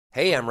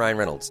Hey, I'm Ryan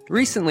Reynolds.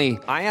 Recently,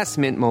 I asked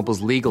Mint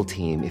Mobile's legal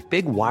team if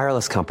big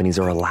wireless companies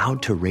are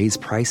allowed to raise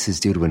prices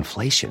due to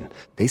inflation.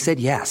 They said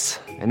yes.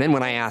 And then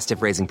when I asked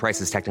if raising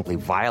prices technically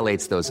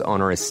violates those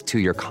onerous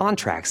two-year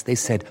contracts, they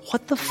said,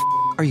 "What the f***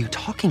 are you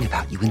talking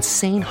about, you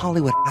insane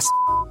Hollywood ass?"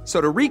 So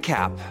to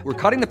recap, we're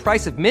cutting the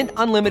price of Mint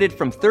Unlimited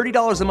from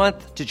 $30 a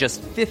month to just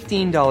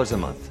 $15 a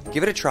month.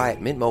 Give it a try at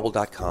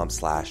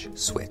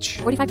mintmobile.com/switch.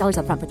 $45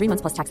 up front for 3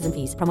 months plus taxes and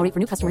fees. Promo rate for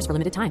new customers for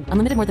limited time.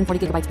 Unlimited more than 40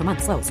 gigabytes per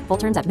month. Slows full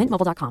terms at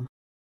mintmobile.com.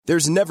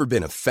 There's never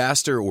been a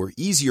faster or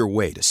easier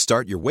way to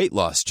start your weight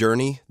loss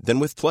journey than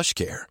with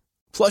PlushCare.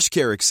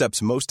 PlushCare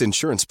accepts most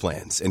insurance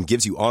plans and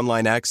gives you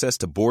online access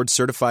to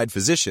board-certified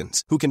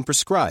physicians who can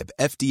prescribe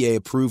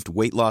FDA-approved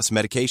weight loss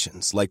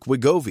medications like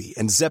Wegovy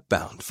and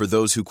Zepbound for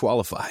those who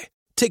qualify.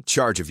 Take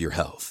charge of your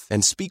health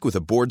and speak with a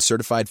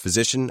board-certified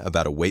physician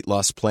about a weight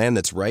loss plan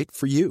that's right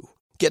for you.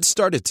 Get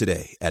started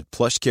today at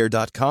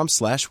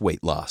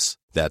plushcare.com/weight loss.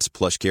 That's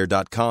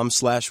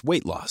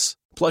plushcare.com/weight loss.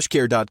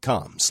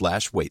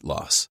 plushcare.com/weight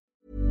loss.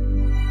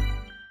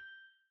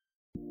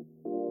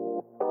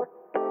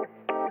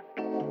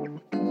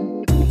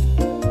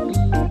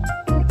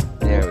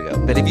 There we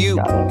go. But if you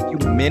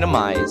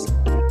minimize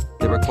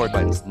the record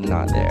button's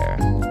not there.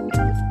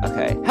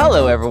 Okay.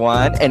 Hello,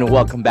 everyone, and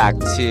welcome back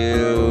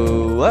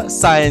to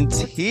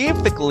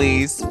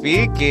Scientifically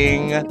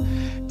Speaking.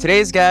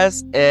 Today's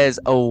guest is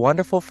a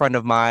wonderful friend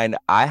of mine.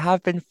 I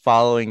have been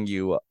following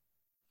you,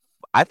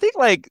 I think,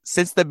 like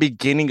since the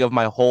beginning of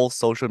my whole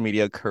social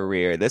media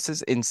career. This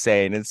is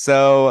insane. And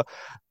so,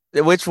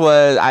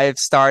 I've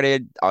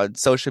started on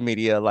social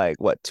media like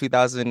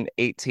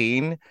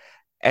 2018.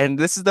 And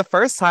this is the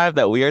first time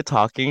that we are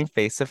talking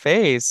face to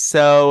face.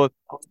 So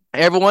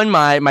everyone,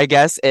 my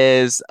guest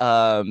is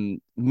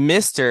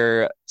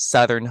Mr.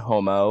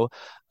 Southernhomo.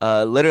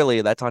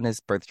 Literally, that's on his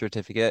birth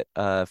certificate.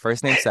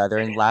 First name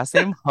Southern, last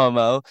name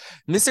Homo.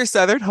 Mr.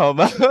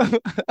 Southernhomo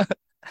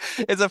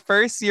is a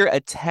first-year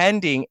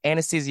attending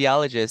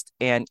anesthesiologist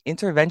and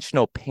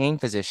interventional pain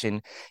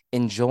physician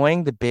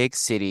enjoying the big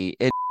city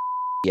in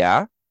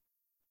yeah?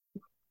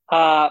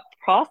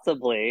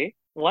 Possibly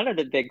one of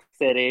the big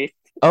cities.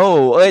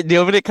 Oh, wait, do you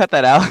want me to cut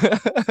that out?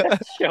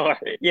 Sure.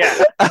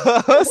 Yeah.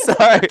 Oh,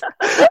 sorry.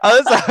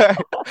 I'm sorry.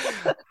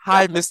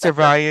 Hi, Mr.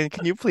 Brian.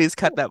 Can you please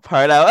cut that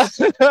part out?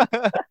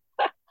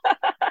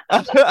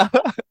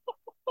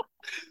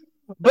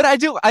 But I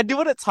do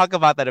want to talk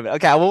about that a bit.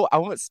 Okay, I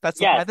won't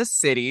specify the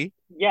city.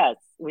 Yes,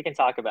 we can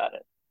talk about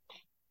it.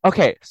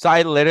 Okay, so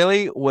I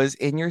literally was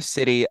in your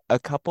city a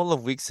couple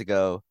of weeks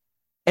ago,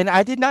 and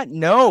I did not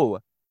know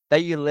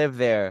that you live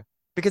there.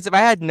 Because if I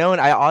had known,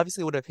 I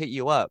obviously would have hit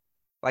you up.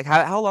 Like,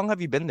 how long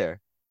have you been there?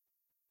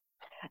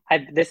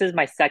 This is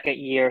my second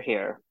year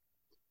here.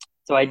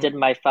 So I did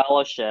my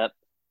fellowship.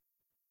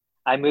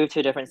 I moved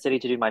to a different city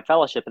to do my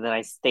fellowship, and then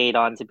I stayed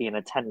on to be an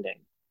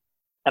attending.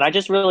 And I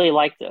just really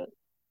liked it.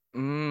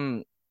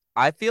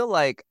 I feel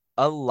like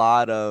a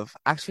lot of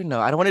actually no,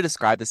 I don't want to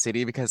describe the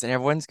city because then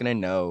everyone's gonna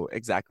know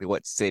exactly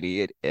what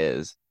city it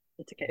is.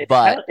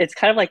 It's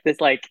kind of like this,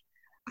 like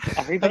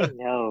everybody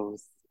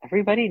knows.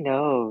 Everybody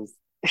knows.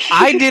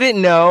 I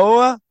didn't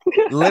know.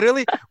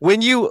 Literally,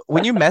 when you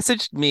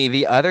messaged me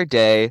the other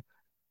day,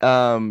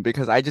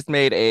 because I just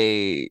made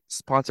a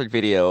sponsored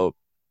video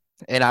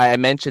and I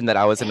mentioned that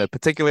I was in a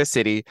particular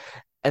city,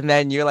 and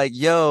then you're like,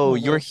 yo,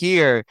 you're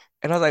here.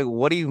 And I was like,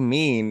 what do you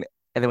mean?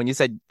 And then when you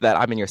said that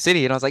I'm in your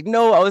city, and I was like,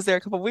 no, I was there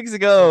a couple of weeks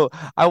ago.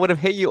 I would have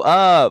hit you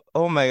up.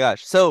 Oh my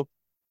gosh. So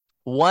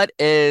what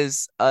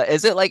is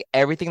it like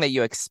everything that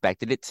you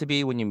expected it to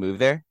be when you moved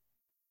there?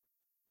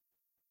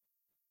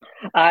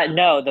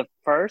 No, the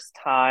first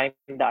time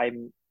that I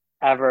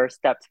ever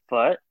stepped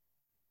foot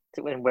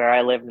where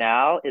I live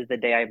now is the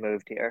day I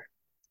moved here,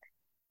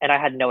 and I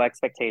had no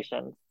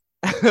expectations.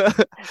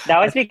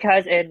 That's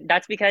because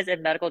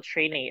in medical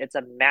training, it's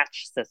a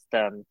match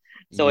system.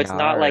 So it's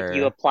not like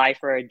you apply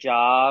for a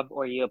job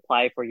or you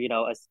apply for,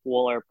 a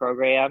school or a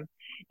program,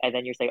 and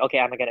then you're saying, okay,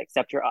 I'm gonna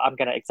accept your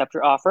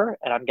offer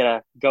and I'm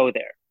gonna go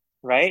there.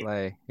 Right?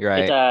 You're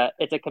right.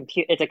 It's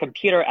a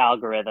computer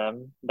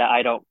algorithm that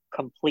I don't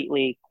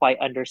completely quite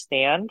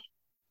understand.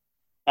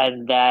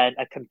 And then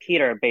a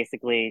computer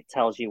basically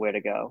tells you where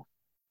to go.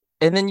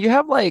 And then you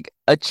have like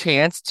a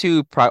chance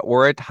to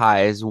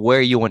prioritize where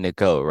you want to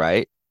go,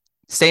 right?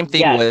 Same thing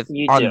Yes, with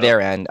you on do.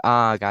 their end.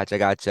 Ah,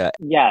 gotcha.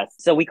 Yes.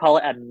 So we call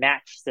it a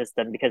match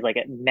system because like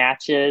it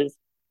matches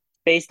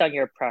based on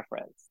your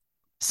preference.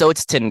 So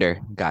it's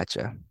Tinder.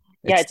 Gotcha.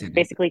 Yeah, it's Tinder.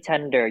 basically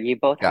Tinder. You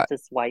both have to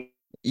swipe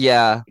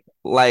Yeah,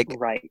 like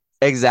right.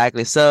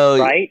 exactly. So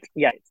Right?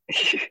 Yeah.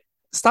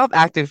 stop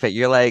acting fit.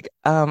 You're like,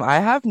 I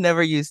have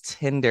never used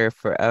Tinder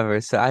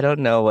forever, so I don't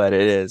know what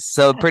it is.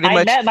 So pretty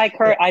much I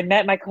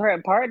met my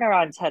current partner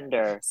on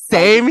Tinder.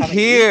 Same I just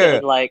haven't used it here.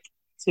 in like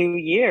 2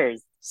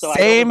 years. So I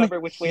don't Same remember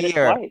which way to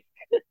here. swipe.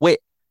 Wait,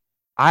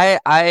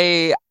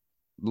 I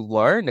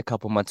learned a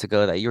couple months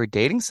ago that you were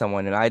dating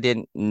someone, and I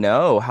didn't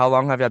know. How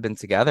long have y'all been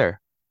together?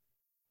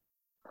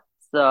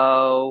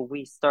 So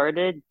we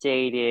started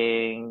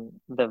dating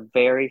the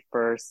very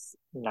first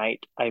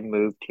night I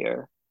moved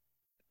here.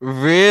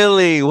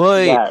 Really?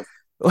 Wait. Yes.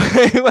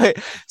 Wait.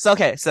 So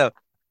okay, so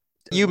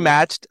you Hmm.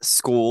 matched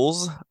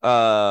schools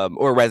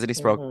or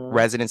Hmm.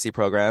 residency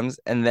programs,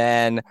 and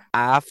then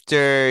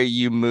after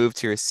you moved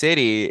to your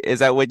city, is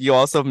that when you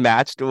also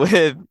matched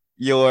with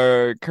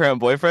your current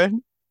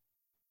boyfriend?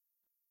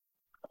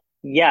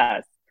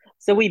 Yes.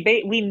 So we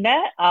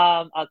met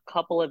a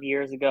couple of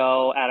years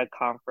ago at a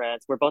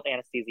conference. We're both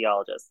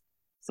anesthesiologists.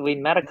 So we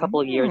met a couple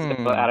of years ago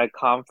Mm. at a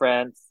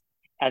conference,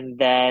 and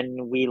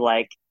then we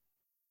like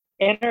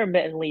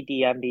intermittently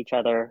DM'd each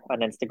other on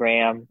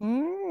Instagram.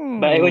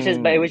 But it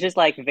Mm. was just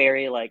like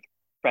very like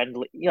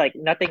friendly, like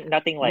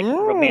nothing like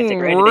romantic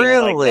or Mm, anything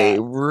like really?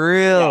 that.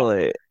 Yeah.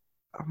 Really?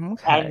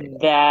 Okay. And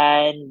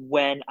then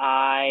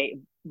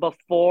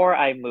before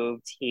I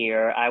moved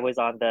here, I was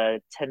on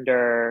the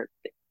Tinder,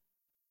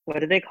 what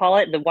do they call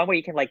it? The one where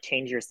you can like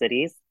change your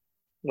cities.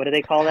 What do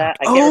they call that?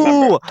 I can't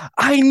remember. Oh,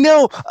 I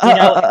know.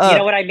 You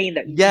know what I mean?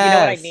 You know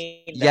what I Yes.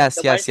 mean though. Yes,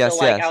 The one, yes, so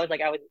yes, yes.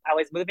 I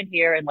was moving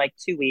here in like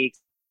 2 weeks,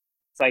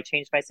 so I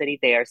changed my city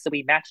there. So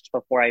we matched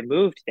before I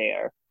moved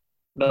there,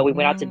 but we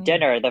went out to Mm,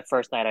 dinner the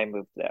first night I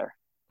moved there.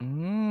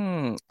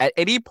 At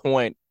any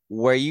point,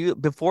 were you,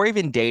 before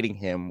even dating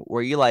him,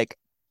 were you like,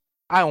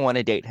 I want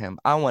to date him.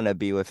 I want to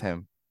be with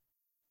him.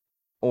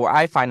 Or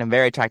I find him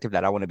very attractive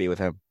that I want to be with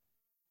him.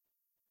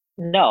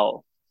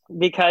 No,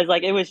 because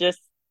like it was just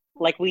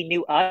like we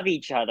knew of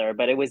each other,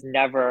 but it was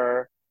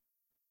never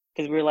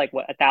because we were like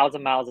what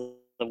 1,000 miles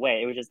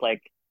away. It was just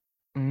like,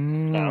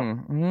 you know.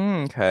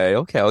 Okay,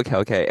 okay, okay,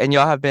 okay. And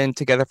y'all have been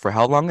together for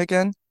how long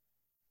again?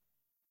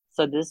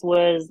 So this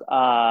was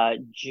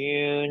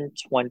June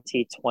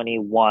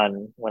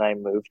 2021 when I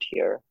moved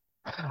here.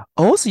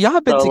 Oh, so y'all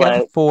have been So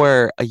together like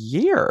for a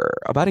year,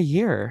 about a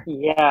year.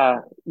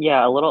 yeah,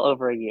 a little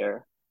over a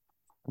year.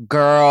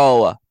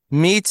 Girl,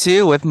 me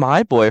too with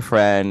my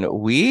boyfriend.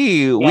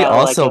 We Yeah,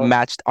 like also it was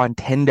matched on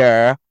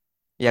Tinder.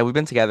 Yeah, we've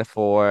been together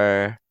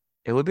for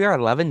it would be our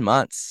 11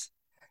 months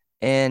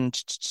and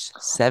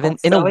seven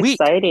that's in a so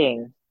week.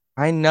 exciting.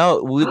 I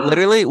know.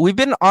 We've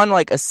been on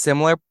like a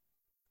similar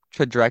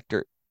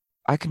trajectory.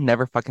 I can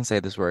never fucking say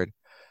this word.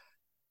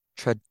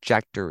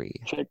 Trajectory.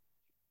 Tra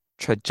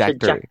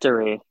Trajectory.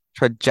 trajectory.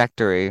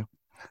 Trajectory.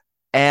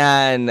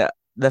 And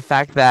the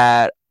fact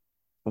that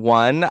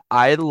one,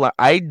 I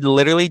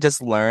literally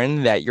just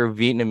learned that you're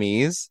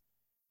Vietnamese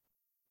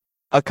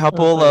a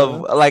couple of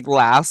Hmm. like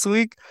last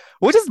week,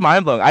 which is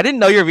mind blowing. I didn't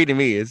know you're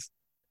Vietnamese.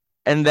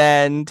 And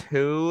then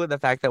two, the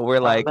fact that we're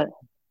like But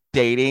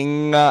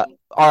dating,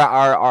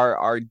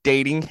 our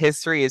dating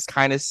history is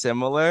kind of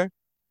similar.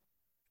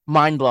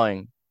 Mind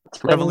blowing.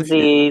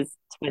 Revolutionary. twinsies,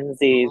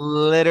 twinsies.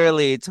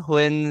 Literally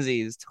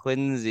twinsies,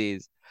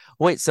 twinsies.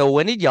 Wait, so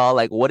when did y'all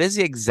like what is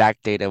the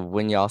exact date of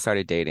when y'all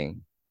started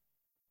dating?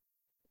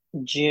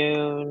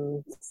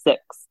 June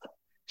 6th.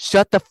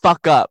 Shut the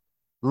fuck up.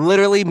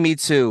 Literally me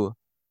too.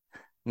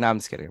 No, I'm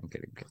just kidding. I'm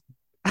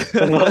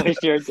What kidding.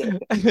 was your day?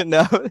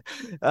 No.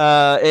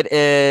 It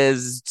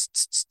is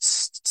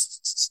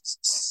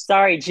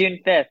Sorry, June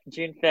 5th.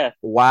 June 5th.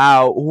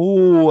 wow.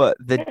 Ooh,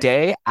 the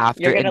day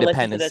after You're gonna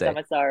listen to Independence this, Day.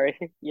 I'm sorry.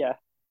 Yeah.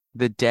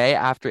 The day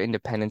after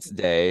Independence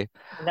Day.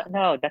 No,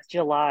 no, that's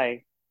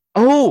July.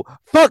 Oh,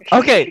 fuck.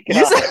 Okay.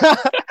 You God. said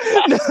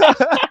No.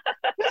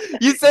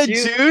 You said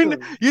June. June.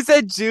 You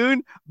said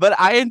June, but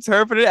I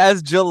interpreted it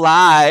as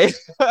July.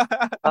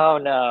 Oh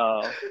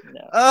no.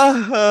 No.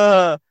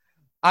 uh,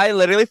 I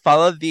literally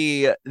follow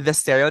the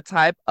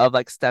stereotype of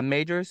like STEM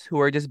majors who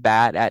are just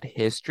bad at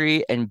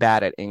history and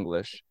bad at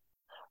English.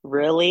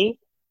 Really?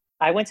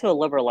 I went to a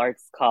liberal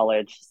arts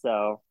college,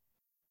 so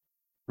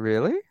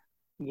Really?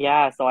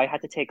 yeah, so I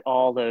had to take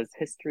all those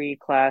history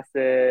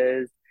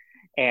classes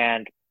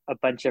and a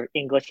bunch of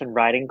English and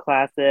writing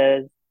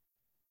classes.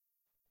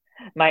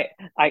 My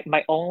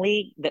my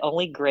only the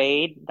only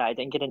grade that I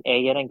didn't get an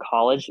A in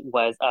college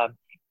was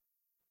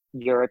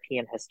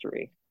European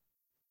history.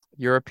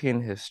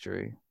 European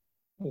history.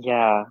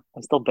 Yeah,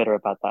 I'm still bitter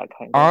about that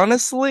kind of.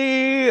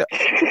 Honestly,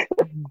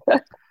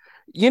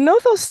 you know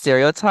those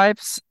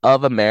stereotypes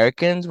of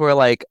Americans where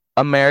like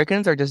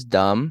Americans are just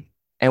dumb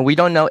and we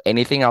don't know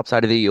anything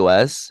outside of the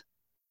US?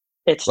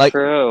 It's Like,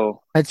 true.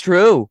 that's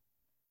true.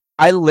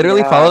 I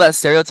literally follow Yeah. that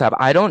stereotype.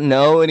 I don't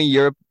know any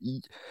Europe.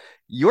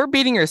 You're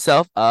beating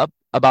yourself up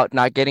about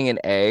not getting an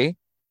A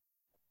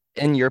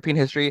in European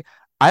history.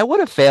 I would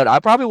have failed. I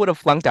probably would have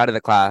flunked out of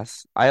the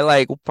class. I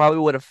like probably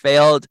would have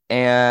failed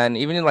and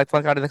even like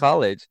flunked out of the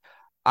college.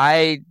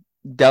 I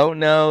don't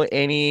know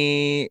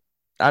any.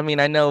 I mean,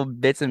 I know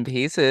bits and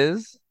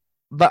pieces,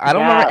 but I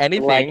don't remember Yeah,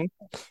 like anything.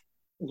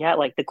 yeah,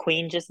 like the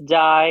Queen just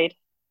died.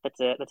 That's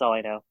it. That's all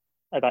I know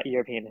about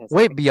European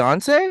Wait, history.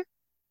 Beyonce?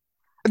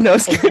 No,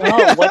 just kidding.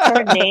 No, what's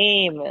her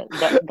name?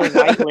 The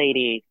white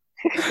lady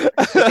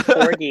with the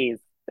corgis.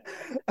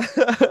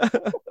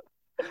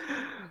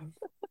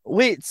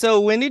 Wait, so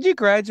when did you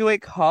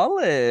graduate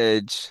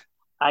college?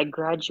 I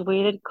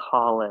graduated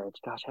college.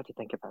 Gosh, I have to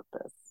think about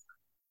this.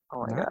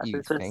 Oh my Not gosh,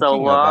 you it's been so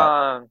thinking about.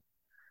 long.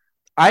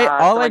 I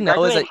all So I I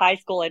know is graduated that high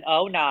school in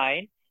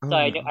 '09. So Oh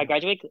I no.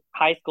 graduated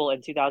high school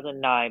in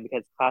 2009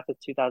 because class of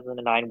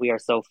 2009 we are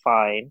so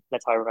fine.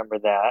 That's how I remember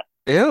that.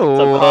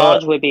 So Ew.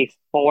 college would be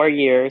 4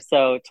 years.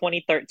 So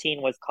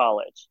 2013 was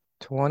college.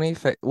 20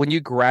 when you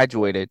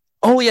graduated.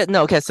 Oh yeah,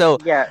 no, okay. So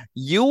Yeah,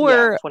 you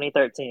yeah, were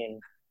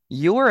 2013.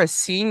 you were a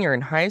senior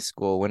in high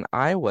school when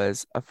I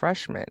was a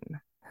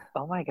freshman.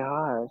 Oh my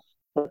gosh,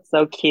 that's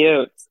so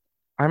cute.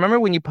 I remember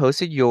when you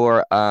posted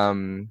your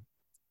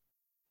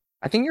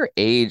I think your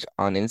age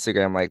on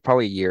Instagram like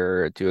probably a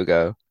year or two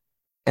ago.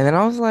 And then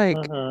I was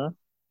like, hmm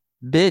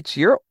 "Bitch,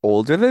 you're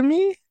older than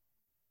me?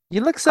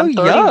 You look so I'm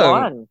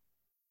young." 31.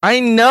 I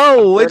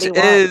I'm know, which 31.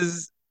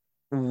 is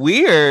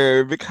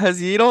weird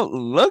because you don't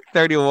look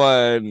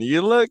 31.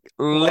 You look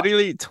Well,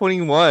 literally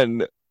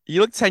 21.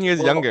 You look 10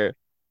 years well, younger.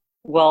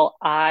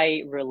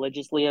 I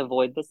religiously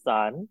avoid the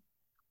sun,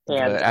 Good,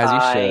 and as you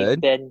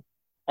should.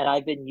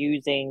 I've been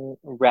using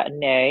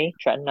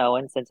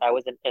tretinoin since I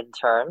was an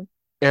intern.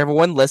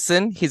 Everyone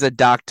listen, he's a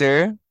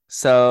doctor.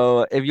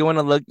 So if you want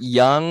to look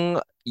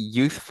young,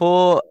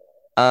 youthful,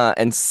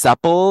 and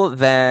supple,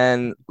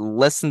 then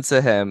listen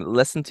to him.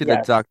 Listen to the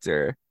Yes.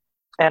 doctor.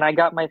 And I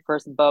got my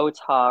first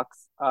Botox,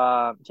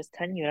 just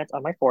 10 units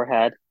on my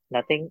forehead.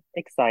 Nothing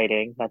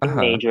exciting, nothing Uh-huh.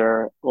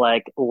 major,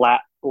 like la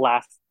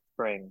last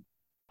spring.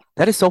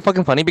 That is so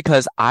fucking funny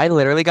because I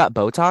literally got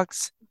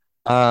Botox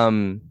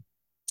um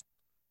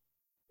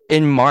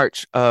in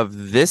March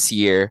of this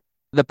year.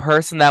 The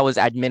person that was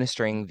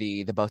administering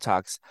the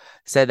Botox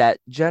said that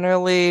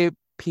generally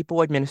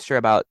people administer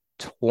about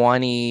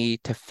 20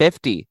 to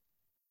 50,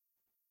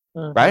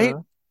 right?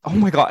 Mm-hmm. Oh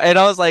my God. And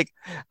I was like,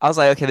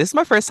 okay, this is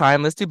my first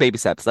time. Let's do baby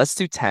steps. Let's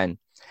do 10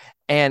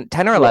 and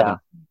 10 or Yeah. 11.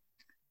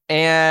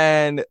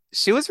 And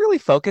she was really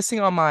focusing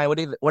on my, what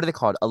are they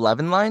called?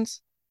 11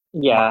 lines?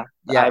 My, Yeah.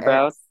 The yeah.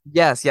 eyebrows,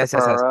 Yes, the yes,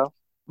 yes, yes. furrow.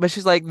 But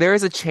she's like, there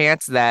is a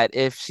chance that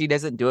if she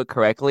doesn't do it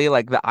correctly,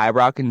 like the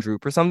eyebrow can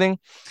droop or something.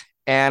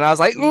 And I was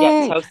like, Yeah,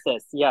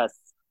 ptosis. Yes.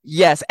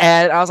 yes.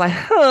 And I was like,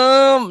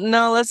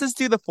 no, let's just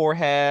do the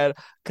forehead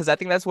because I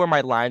think that's where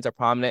my lines are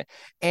prominent.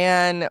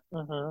 And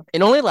Mm-hmm.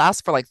 it only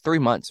lasts for like 3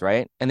 months,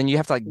 right? And then you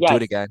have to like do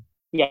it Yes. again.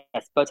 Yes.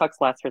 Botox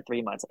lasts for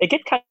 3 months. It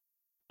gets kind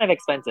of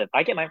expensive.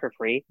 I get mine for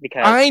free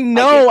because I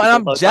I give know, and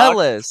people I'm Botox.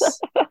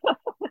 jealous.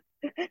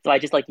 So I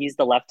just like use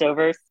the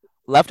leftovers.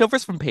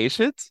 Leftovers from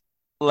patients?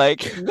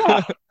 Like,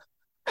 Yeah.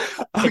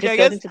 It okay, just I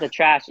goes guess. into the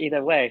trash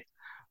either way.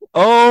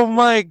 Oh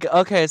my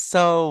God. Okay,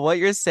 so what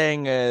you're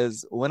saying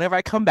is whenever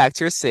I come back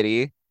to your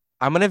city,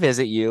 I'm gonna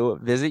visit you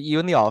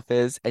in the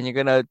office, and you're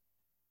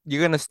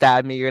gonna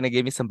stab me, you're gonna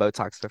give me some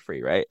Botox for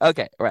free, right?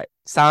 Okay, right.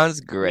 Sounds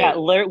Yeah, great.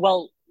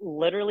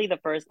 literally the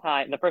first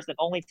and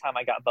only time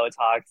I got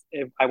Botox,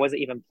 I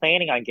wasn't even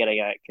planning on getting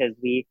it because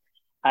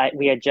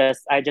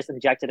I just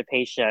injected a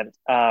patient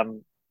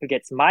who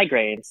gets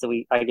migraines, so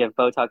I give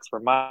Botox for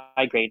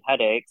migraine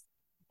headaches,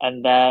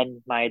 and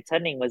then my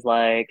attending was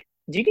like,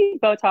 "Do you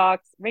need Botox?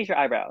 Raise your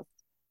eyebrows.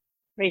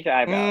 Raise your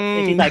eyebrows."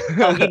 And Mm. she's like,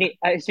 "Oh, you need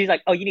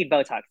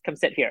Botox. Come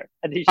sit here."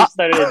 And then she Uh,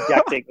 started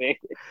injecting me.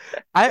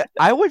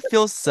 I would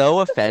feel so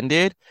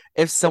offended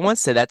if someone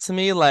said that to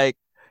me, like,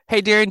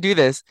 "Hey, Darren, do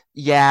this."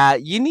 Yeah,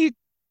 you need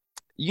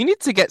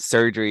to get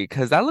surgery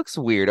because that looks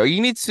weird. Or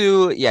you need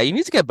to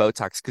get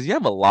Botox because you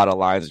have a lot of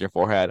lines in your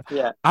forehead.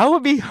 Yeah. I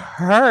would be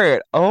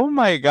hurt. Oh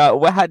my God.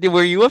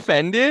 Were you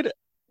offended?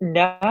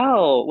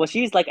 No. Well,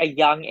 she's like a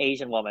young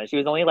Asian woman. She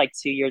was only like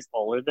 2 years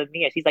older than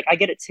me, and she's like, "I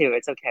get it too.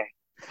 It's okay."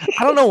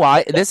 I don't know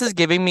why. This is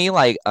giving me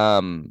like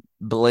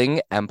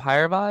Bling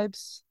Empire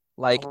vibes.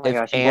 Like Oh my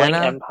if gosh, Bling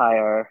Anna,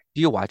 Empire.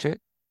 do you watch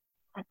it?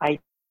 I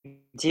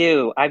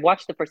do. I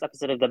watched the first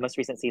episode of the most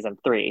recent season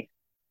three.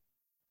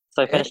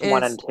 So I It finished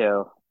one is, and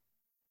two.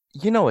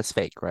 you know it's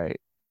fake, right?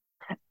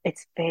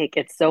 It's fake.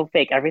 It's so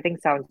fake. Everything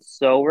sounds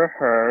so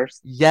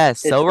rehearsed.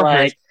 Yes, so It's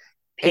rehearsed. like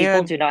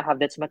people And do not have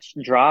this much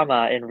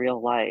drama in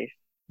real life.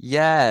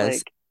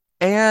 yes. Like,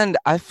 And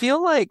I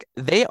feel like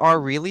they are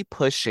really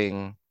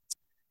pushing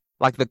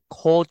like the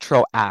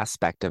cultural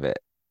aspect of it.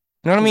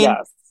 You know what I mean?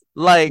 yes.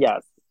 Like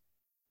Yes.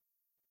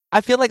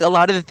 I feel like a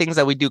lot of the things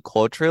that we do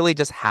culturally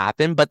just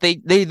happen, but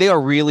they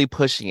are really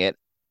pushing it.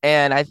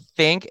 And I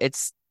think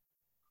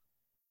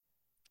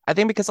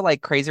because of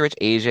like Crazy Rich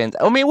Asians,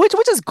 I mean, which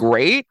is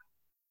great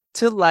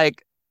to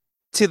like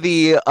to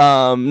the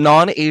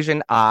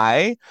non-Asian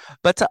eye,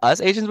 but to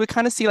us Asians, we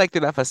kind of see like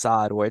through that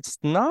facade where it's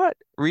not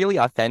really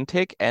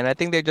authentic, and I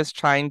think they're just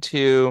trying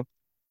to.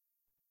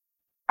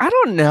 I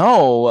don't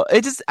know.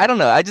 I don't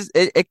know.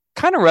 It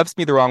kind of rubs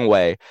me the wrong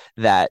way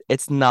that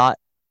it's not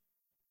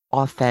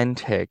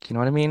authentic. You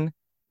know what I mean?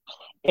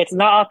 It's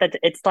not authentic.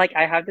 It's like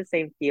I have the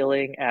same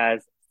feeling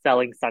as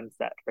Selling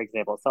Sunset, for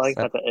example. Selling So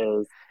Sunset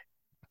is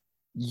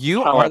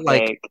you are hella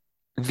like fake.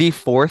 the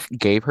fourth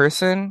gay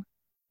person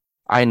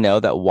I know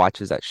that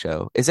watches that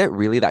show. Is it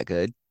really that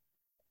good?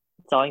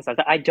 Selling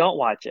Sunset. I don't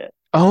watch it.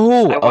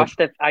 Oh, oh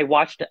I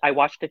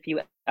watched a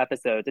few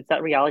episodes. It's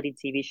that reality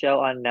TV show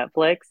on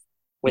Netflix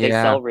where they yeah.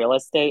 sell real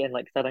estate in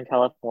like Southern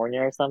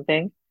California or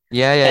something.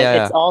 Yeah, yeah, And yeah,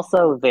 it's yeah.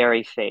 also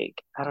very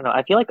fake. I don't know.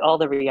 I feel like all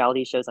the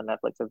reality shows on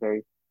Netflix are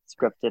very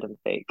scripted and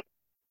fake.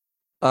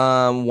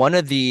 One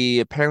of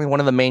the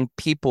main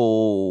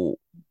people,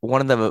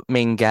 one of the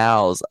main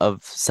gals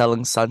of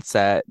Selling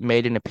Sunset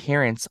made an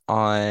appearance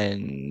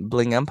on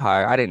Bling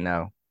Empire. I didn't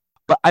know.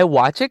 But I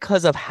watch it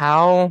because of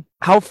how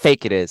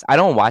fake it is. I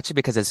don't watch it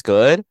because it's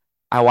good.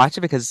 I watch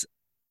it because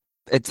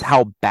it's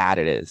how bad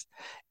it is.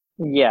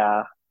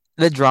 Yeah.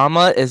 The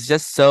drama is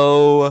just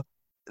so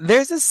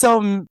there's just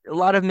a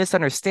lot of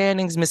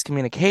misunderstandings,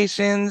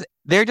 miscommunications.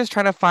 They're just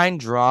trying to find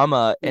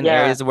drama in Yeah.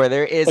 areas where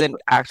there It's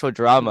isn't actual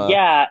drama.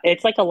 yeah,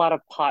 it's like a lot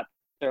of pot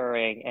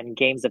stirring and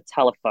games of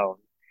telephone.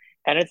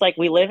 And it's like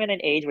we live in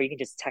an age where you can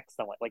just text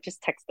someone, like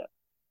just text them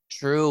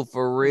True,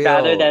 for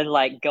rather real. than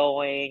like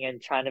going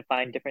and trying to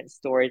find different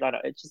stories. I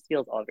don't know, it just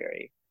feels all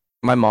very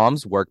My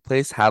mom's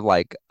workplace had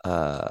like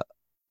a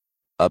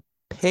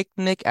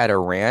picnic at a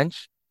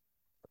ranch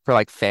for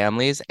like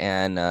families,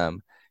 and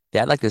they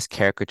had like this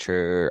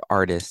caricature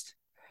artist.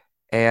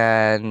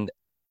 And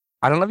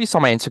I don't know if you saw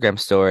my Instagram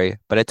story,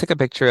 but I took a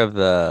picture of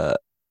the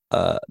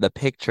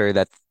picture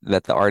that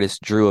the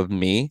artist drew of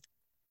me,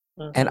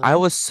 and I hmm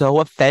was so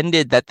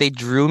offended that they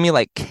drew me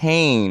like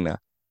Kane.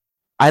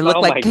 I look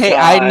Oh like my Kane.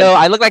 I God. know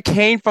I look like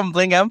Kane from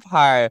Bling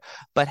Empire.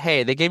 But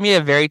hey, they gave me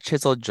a very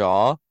chiseled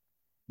jaw.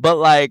 But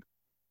like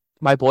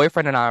my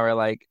boyfriend and I were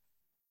like,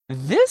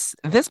 this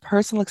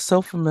person looks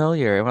so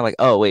familiar. And we're like,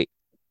 oh wait,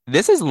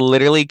 this is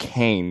literally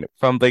Kane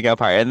from Bling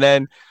Empire. And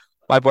then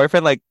my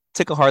boyfriend like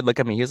took a hard look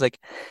at me. He was like,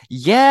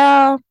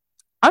 yeah,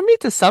 I mean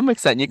to some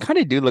extent, you kind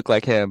of do look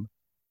like him.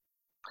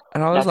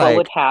 And I was That's what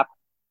would like, happen.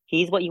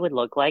 He's what you would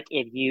look like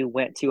if you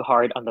went too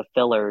hard on the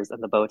fillers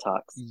and the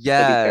Botox.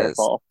 So be yes.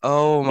 careful.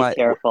 Oh Be my,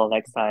 careful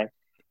next time.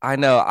 I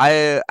know.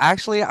 I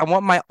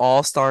want my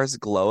all stars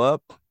glow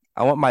up.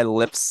 I want my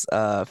lips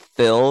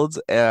filled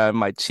and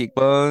my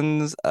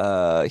cheekbones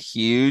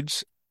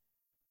huge.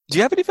 Do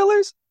you have any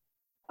fillers?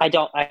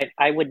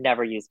 I would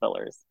never use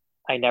fillers.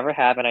 I never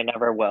have and I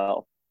never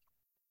will.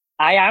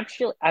 I'm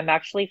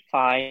actually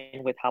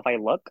fine with how I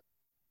look.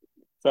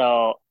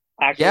 So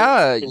I actually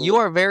Yeah, you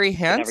are very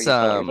would never use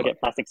fillers or handsome. get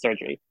plastic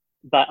surgery.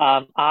 But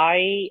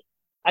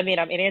I mean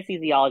I'm an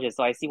anesthesiologist,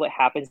 so I see what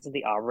happens in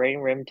the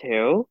operating room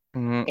too.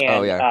 Oh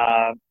And yeah.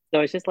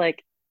 so it's just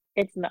like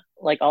it's not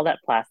like all that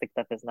plastic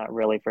stuff is not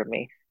really for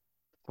me.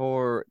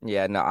 For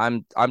yeah, no,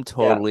 I'm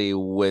Yeah. totally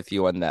with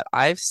you on that.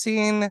 I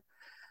think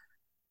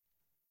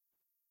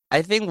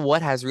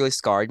what has really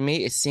scarred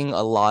me is seeing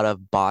a lot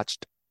of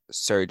botched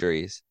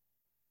surgeries.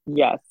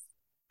 Yes.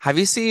 Have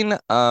you seen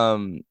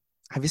um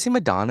have you seen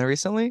Madonna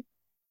recently?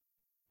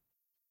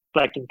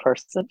 Like in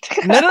person.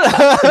 No, no,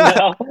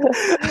 No.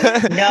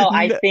 No,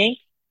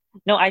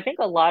 no. I think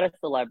a lot of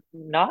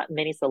not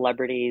many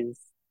celebrities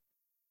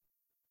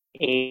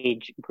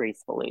age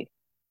gracefully.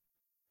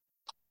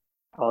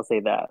 I'll say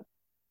that.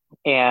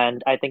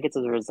 And I think it's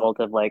as a result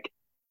of like,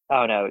 I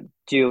don't know,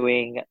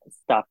 doing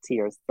stuff to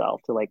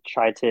yourself to like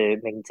try to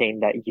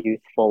maintain that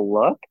youthful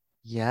look,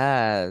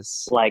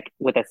 Yes. like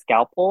with a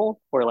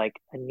scalpel or like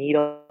a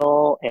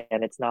needle,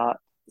 and it's not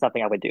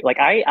something I would do. Like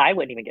I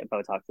wouldn't even get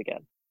Botox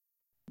again.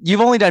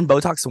 You've only done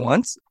Botox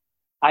once?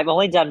 I've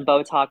only done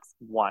Botox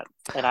once,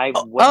 and I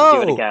Oh, wouldn't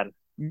do it oh, again.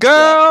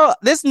 Yeah. girl,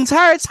 this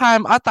entire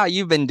time I thought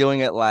you've been doing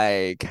it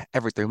like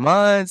every 3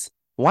 months.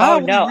 Oh Wow,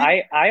 no,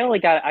 I only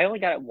got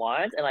it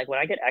once, and like when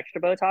I get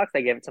extra Botox,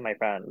 I give it to my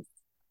friends.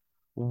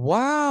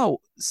 wow.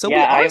 So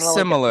we Yeah, are I've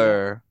only got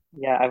similar.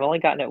 yeah, I've only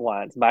gotten it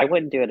once, but I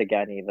wouldn't do it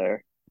again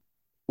either.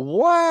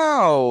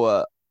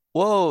 Wow.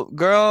 Well,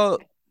 girl,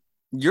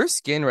 your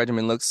skin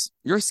looks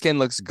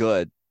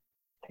good.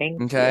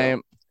 Thank Okay. you.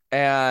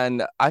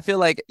 And I feel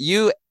like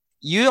you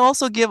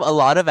also give a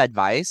lot of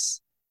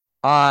advice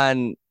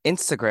on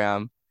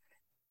Instagram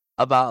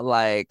about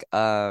like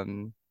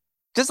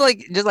just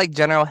like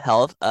general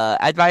health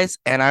advice.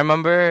 And I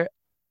remember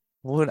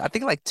when I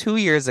think like 2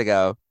 years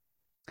ago,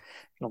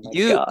 Oh my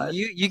God.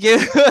 you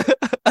give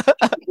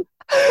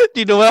do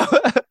you know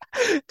what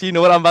do you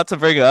know what I'm about to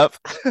bring up?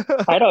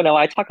 I don't know.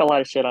 I talk a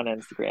lot of shit on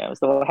Instagram.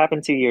 So what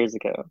happened 2 years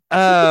ago?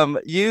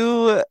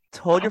 You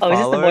told your Oh, is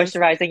this the followers.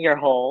 moisturizing your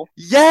hole?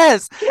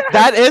 Yes, Yes.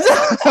 that is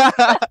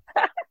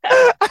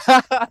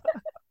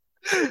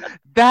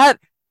that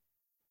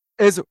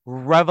is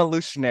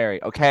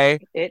revolutionary, okay?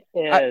 It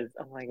I is.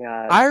 Oh my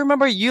God. I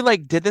remember you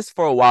like did this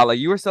for a while, like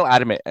you were so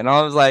adamant, and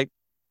I was like,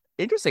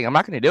 interesting, I'm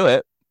not gonna do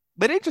it,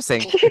 but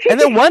interesting. And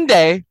then one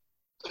day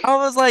I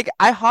was like,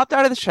 I hopped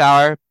out of the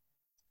shower,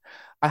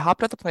 I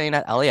hopped off the plane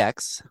at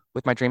LAX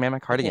with my dream and my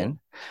Mhm. cardigan.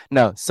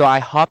 No, so I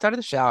hopped out of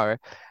the shower,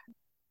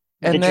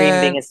 The and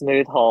dream being then a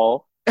smooth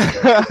hole.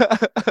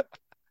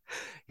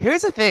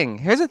 Here's the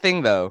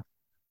thing though.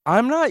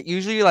 I'm not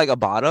usually like a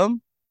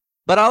bottom,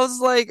 but I was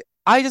like,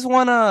 I just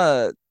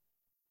wanna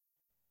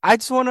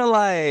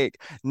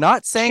like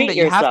not saying Treat that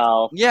you have to,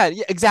 yourself. yeah,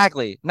 yeah,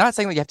 exactly. Not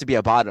saying that you have to be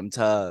a bottom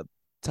to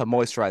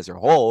moisturize your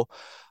hole,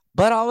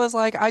 but I was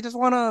like, I just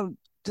wanna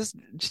just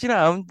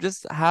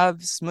just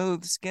have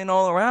smooth skin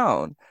all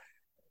around.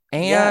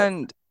 Yes.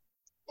 And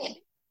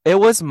it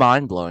was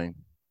mind blowing.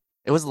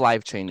 It was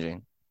life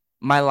changing.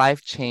 My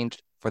life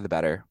changed for the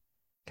better.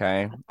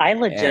 Okay. I And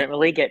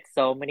legitimately get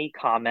so many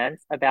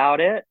comments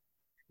about it.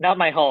 not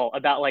my hole,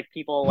 about like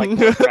people like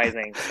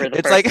moisturizing for the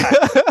It's first like time.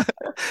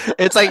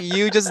 it's like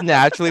you just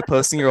naturally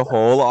posting your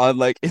hole on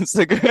like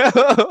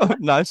Instagram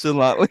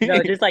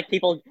No, nonchalantly. just like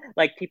people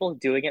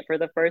doing it for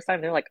the first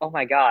time. They're like, oh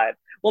my God.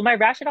 Well, my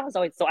rationale is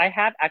always so I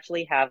have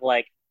actually have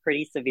like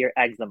pretty severe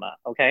eczema.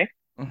 Okay.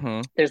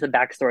 Hmm. There's a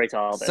backstory to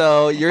all this.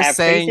 So you're I have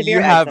pretty saying you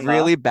severe have eczema.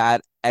 really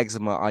bad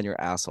eczema on your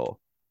asshole.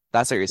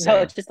 That's what you're No,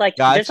 saying. it's just like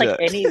Gotcha.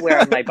 anywhere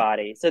on my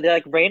body. So they're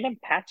like random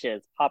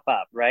patches pop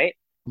up, right?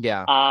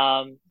 Yeah.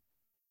 Um,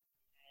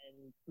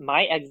 and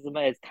my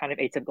eczema is kind of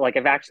atypical. Like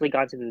I've actually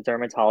gone to the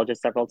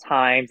dermatologist several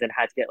times and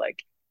had to get like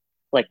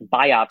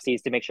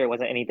biopsies to make sure it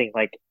wasn't anything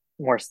like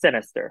more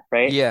sinister,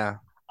 right? Yeah.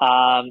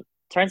 Um,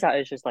 turns out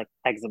it's just like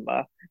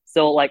eczema.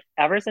 So like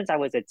ever since I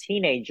was a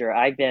teenager,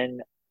 I've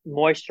been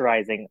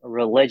moisturizing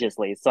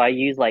religiously. So I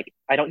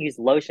don't use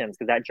lotions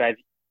because that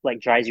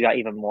dries you out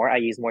even more. I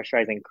use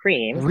moisturizing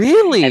creams.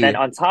 Really? And then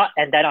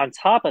on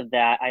top of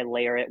that, I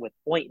layer it with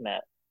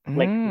ointment,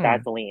 like Mm.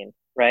 Vaseline,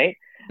 right?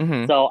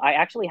 Hmm. So I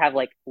actually have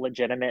like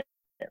legitimate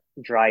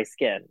dry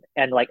skin.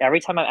 And like every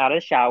time I'm out of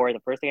the shower, the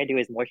first thing I do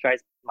is moisturize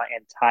my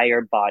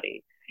entire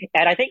body.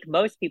 And I think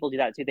most people do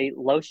that too. They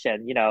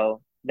lotion,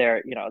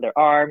 their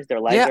arms, their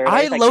legs, Yeah, everything.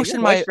 I It's like if you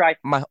lotion moisturize,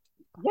 my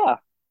yeah.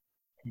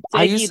 So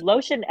I if you use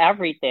lotion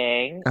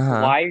everything,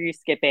 uh-huh. why are you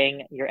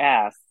skipping your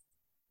ass?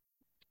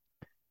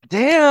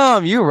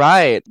 Damn, you're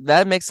right.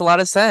 That makes a lot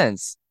of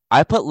sense.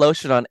 I put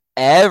lotion on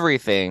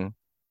everything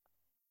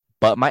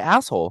but my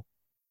asshole.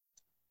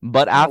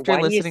 But Yeah, after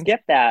why do you listening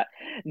skip that?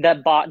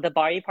 The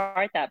body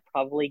part that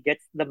probably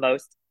gets the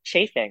most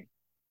chafing.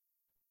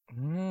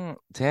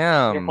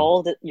 damn.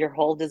 Your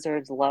whole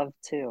deserves love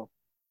too.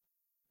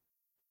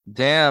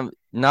 Damn.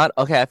 Not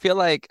okay. I feel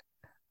like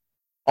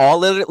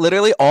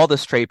literally all the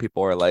straight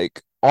people are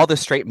like all the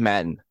straight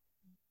men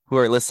who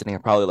are listening are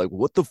probably like,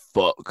 what the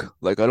fuck?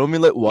 Like I don't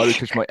mean let water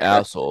touch my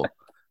asshole.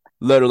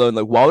 Let alone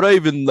like why would I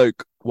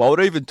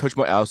even touch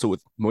my asshole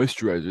with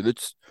moisturizer?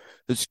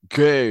 That's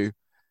gay.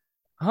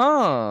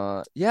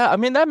 Huh. Yeah, I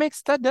mean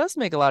that does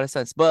make a lot of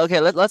sense. But okay,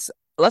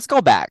 let's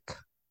go back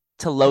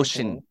to Mhm.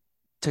 lotion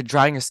to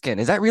drying your skin.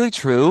 Is that really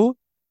true?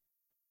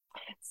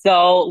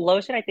 So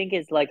lotion, I think,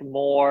 is like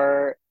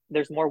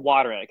there's more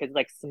water in it because it's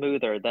like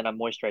smoother than a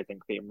moisturizing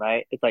cream,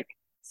 right? It's like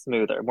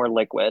smoother, more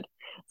liquid.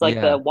 It's like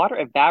the Yeah. water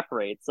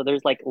evaporates, so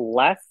there's like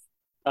less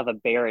of a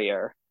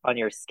barrier on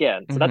your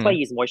skin. So that's why I Hmm.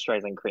 use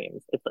moisturizing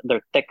creams.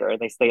 They're thicker and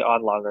they stay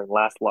on longer and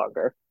last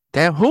longer.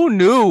 Damn, who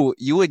knew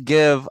you would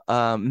give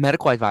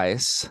medical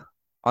advice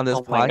on this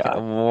Oh my podcast?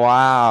 God.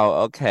 Wow,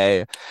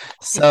 okay.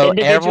 So everyone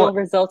Individual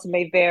results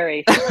may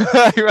vary.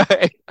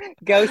 right.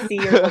 Go see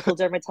your local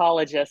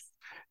dermatologist.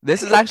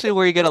 This is actually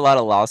where you get a lot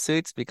of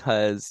lawsuits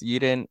because you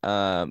didn't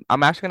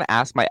I'm actually gonna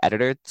ask my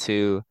editor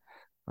to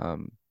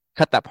um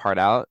cut that part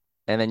out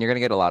and then you're gonna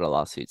get a lot of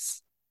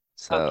lawsuits.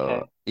 So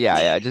Okay.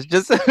 yeah,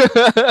 just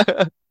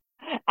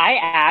I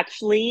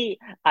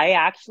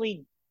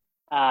actually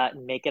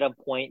make it a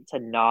point to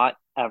not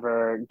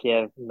ever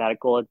give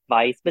medical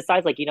advice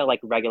besides like like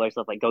regular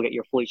stuff like go get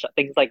your flu shot,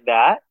 things like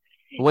that,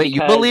 wait, you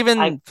because believe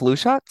in flu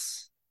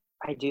shots?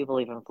 I do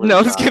believe in flu No,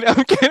 I'm just kidding. shots.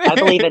 I'm I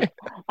believe kidding. in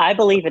I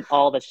believe in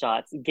all the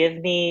shots. Give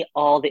me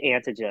all the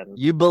antigens.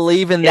 You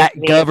believe in Give that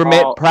me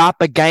government all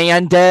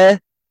propaganda?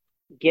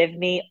 give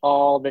me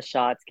all the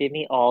shots. Give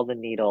me all the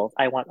needles.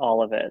 I want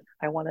all of it.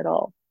 I want it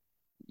all.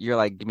 You're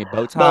like, give me But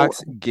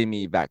Botox, give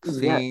me yeah,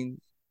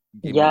 vaccine,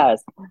 give me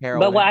yes.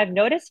 But what heroin. I've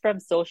noticed from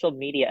social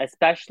media,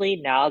 especially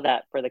now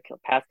that for the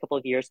past couple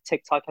of years,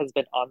 TikTok has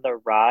been on the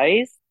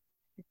rise,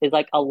 is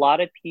like a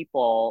lot of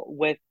people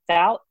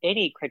without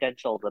any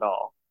credentials at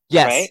all,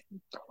 Yes. right?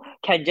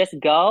 Can just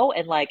go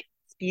and like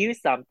spew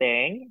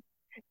something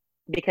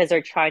because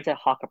they're trying to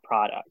hawk a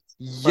product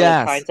or they're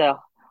Yes. trying to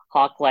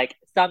hawk like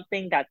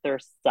something that they're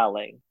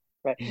selling,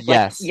 right?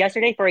 Like Yes.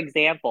 yesterday, for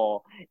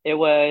example, it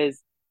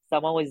was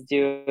someone was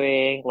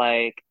doing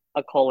like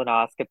a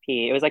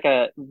colonoscopy. It was like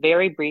a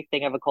very brief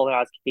thing of a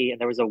colonoscopy, and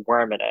there was a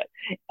worm in it.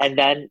 And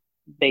then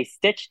they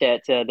stitched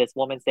it to this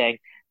woman saying,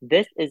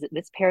 this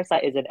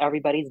parasite is in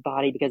everybody's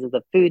body because of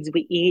the foods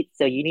we eat.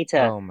 So you need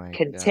to Oh my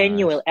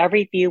continue gosh.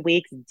 every few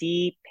weeks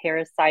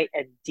de-parasite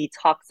and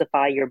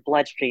detoxify your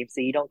bloodstream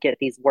so you don't get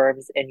these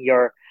worms in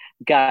your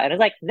gut. And it's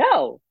like,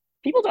 no,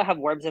 people don't have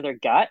worms in their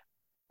gut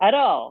at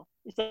all.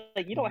 So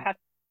like you don't have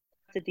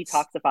to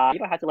detoxify. You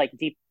don't have to like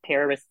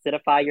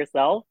deparasitify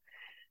yourself.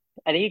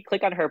 And then you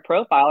click on her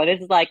profile and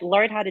it's like,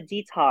 learn how to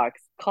detox.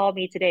 Call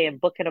me today and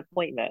book an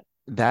appointment.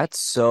 That's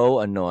so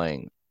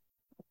annoying.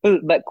 Ooh,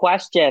 but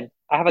question,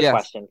 I have a Yes.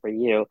 question for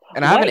you.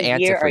 And I have an What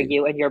answer year for are you.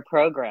 you in your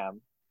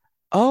program?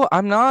 Oh,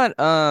 I'm not.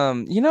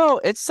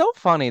 It's so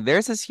funny.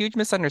 There's this huge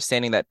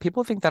misunderstanding that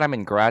people think that I'm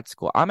in grad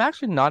school. I'm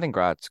actually not in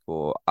grad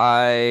school.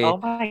 Oh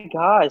my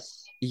gosh.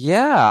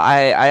 Yeah,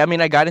 I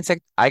mean, I got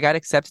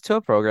accepted to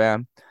a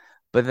program,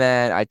 but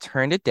then I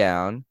turned it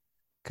down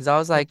because I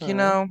was like,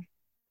 Mm-hmm.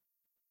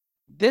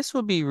 this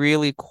would be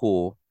really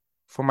cool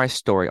for my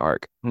story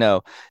arc.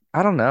 No,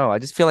 I don't know. I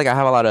just feel like I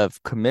have a lot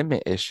of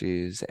commitment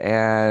issues.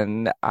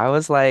 And I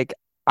was like,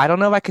 I don't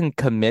know if I can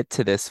commit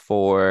to this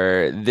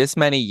for this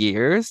many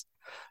years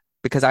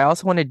because I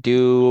also want to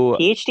do,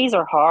 PhDs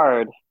are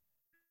hard.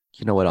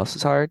 you know what else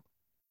is hard?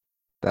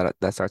 That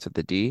starts with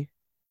the D.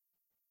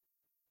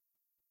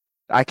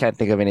 I can't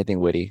think of anything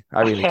witty. I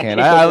I really can't can't.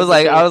 think I of was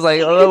like, I anything. was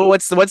like, oh,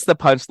 what's the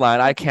punchline?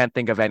 I can't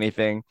think of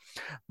anything.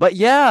 But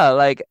yeah,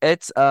 like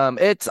it's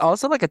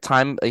also like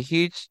a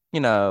huge,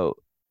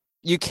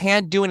 you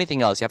can't do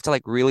anything else. You have to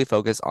like really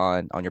focus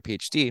on your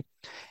PhD.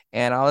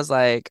 And I was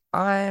like,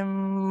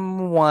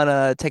 I'm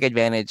wanna take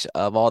advantage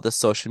of all the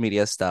social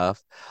media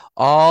stuff.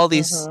 All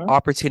these Hmm.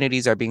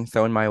 opportunities are being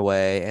thrown my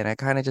way, and I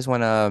kind of just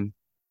wanna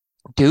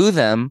do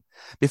them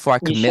before I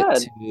You commit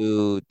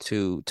should.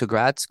 to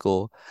grad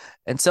school.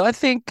 And so I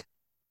think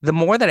the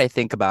more that I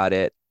think about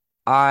it,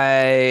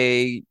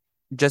 I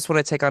just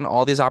want to take on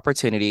all these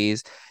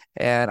opportunities.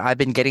 And I've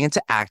been getting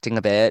into acting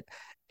a bit,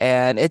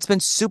 and it's been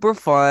super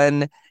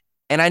fun.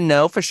 And I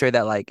know for sure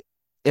that like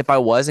if I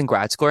was in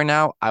grad school right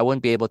now, I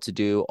wouldn't be able to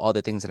do all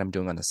the things that I'm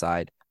doing on the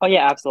side. Oh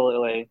yeah,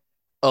 absolutely.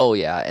 Oh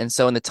yeah. And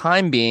so in the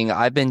time being,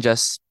 I've been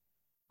just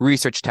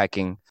research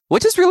teching,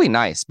 which is really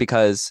nice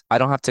because I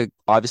don't have to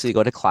obviously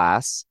go to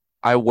class.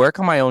 I work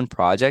on my own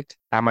project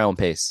at my own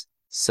pace.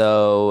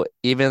 So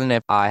even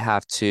if I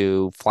have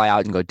to fly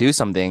out and go do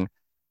something,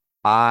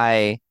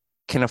 I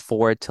can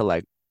afford to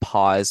like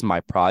pause my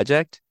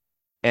project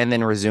and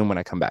then resume when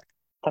I come back.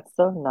 That's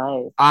so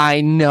nice. I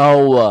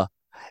know.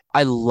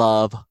 I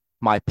love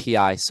my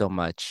PI so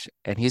much.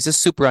 And he's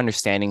just super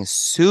understanding,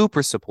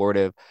 super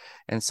supportive.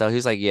 And so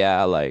he's like,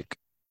 yeah, like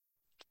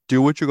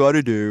do what you got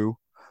to do.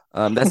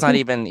 That's not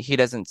even, he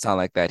doesn't sound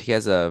like that. He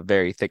has a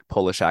very thick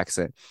Polish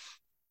accent.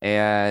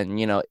 And,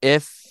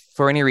 if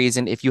for any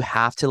reason, if you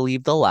have to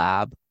leave the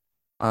lab,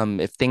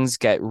 if things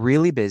get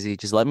really busy,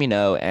 just let me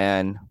know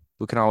and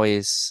we can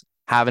always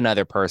have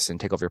another person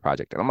take over your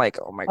project. And I'm like,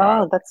 oh my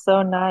God, Oh, that's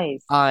so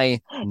nice.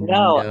 I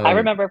No, I know.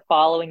 remember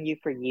following you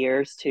for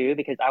years too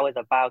because I was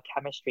a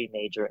biochemistry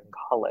major in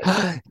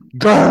college.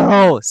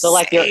 Girl, So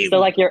like your so same.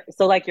 like your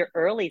so like your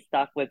early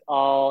stuff was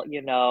all,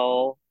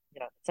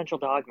 central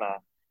dogma,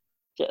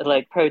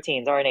 like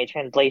proteins, RNA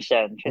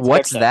translation,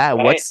 What's transcription, that?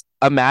 right?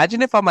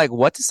 Imagine if I'm like,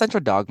 what's a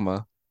central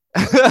dogma?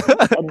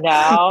 And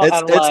now It's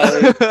I'm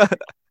it's like,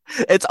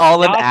 it's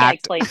all an now I can't act.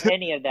 explain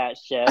any of that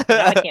shit.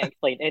 Now I can't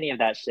explain any of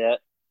that shit.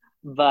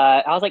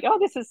 But I was like, oh,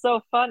 this is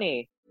so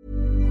funny.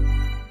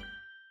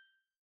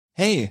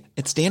 Hey,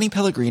 it's Danny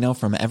Pellegrino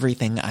from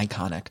Everything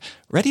Iconic.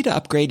 Ready to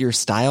upgrade your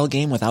style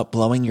game without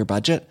blowing your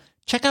budget?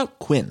 Check out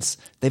Quince.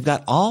 They've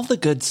got all the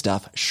good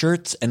stuff,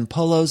 shirts and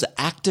polos,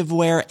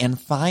 activewear, and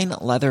fine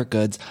leather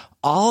goods,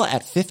 all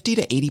at 50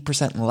 to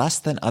 80% less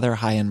than other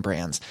high-end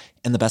brands.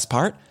 And the best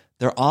part?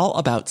 They're all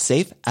about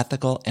safe,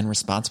 ethical, and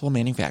responsible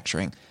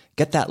manufacturing.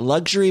 Get that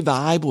luxury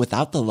vibe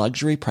without the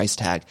luxury price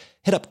tag.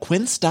 Hit up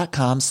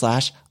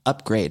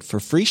quince.com/upgrade for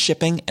free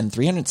shipping and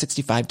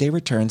 365-day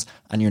returns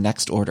on your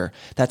next order.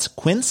 That's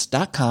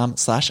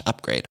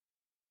quince.com/upgrade.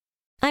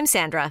 I'm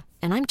Sandra,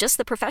 and I'm just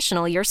the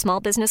professional your small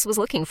business was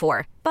looking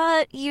for.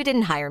 But you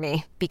didn't hire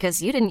me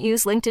because you didn't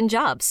use LinkedIn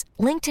Jobs.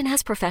 LinkedIn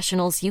has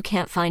professionals you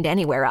can't find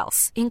anywhere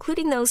else,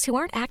 including those who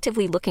aren't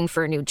actively looking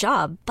for a new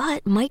job,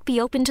 but might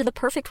be open to the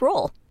perfect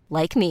role,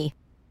 like me.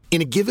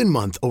 In a given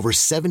month, over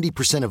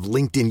 70% of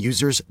LinkedIn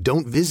users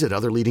don't visit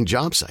other leading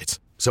job sites.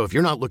 So if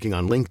you're not looking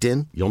on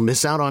LinkedIn, you'll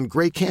miss out on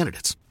great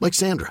candidates like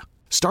Sandra.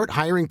 Start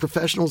hiring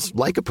professionals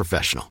like a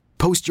professional.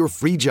 Post your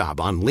free job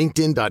on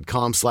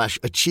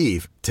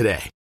linkedin.com/achieve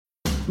today.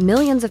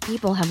 Millions of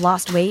people have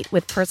lost weight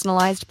with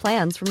personalized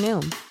plans from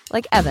Noom,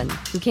 like Evan,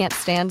 who can't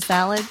stand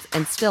salads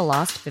and still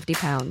lost 50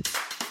 pounds.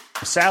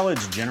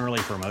 Salads generally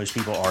for most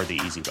people are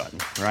the easy button,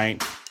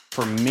 right?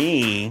 For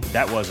me,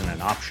 that wasn't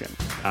an option.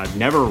 I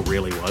never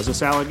really was a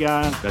salad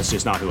guy. That's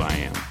just not who I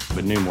am.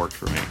 But Noom worked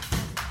for me.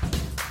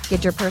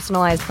 Get your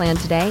personalized plan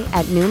today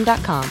at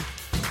Noom.com.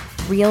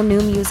 Real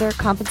Noom user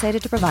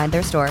compensated to provide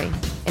their story.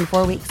 In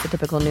 4 weeks, the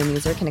typical Noom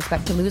user can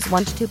expect to lose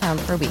 1 to 2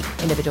 pounds per week.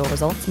 Individual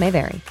results may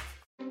vary.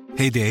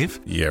 Hey,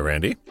 Dave. Yeah,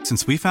 Randy.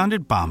 Since we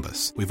founded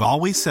Bombas, we've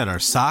always said our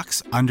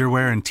socks,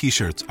 underwear, and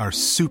T-shirts are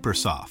super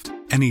soft.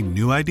 Any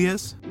new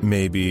ideas?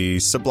 Maybe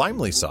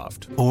sublimely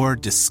soft. Or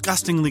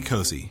disgustingly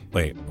cozy.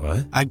 Wait,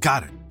 what? I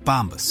got it.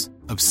 Bombas.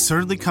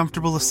 Absurdly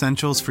comfortable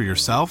essentials for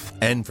yourself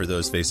and for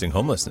those facing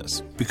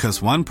homelessness. Because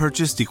one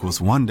purchased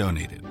equals one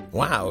donated.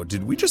 Wow,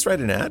 did we just write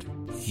an ad?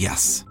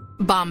 Yes.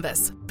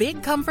 Bombas.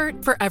 Big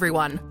comfort for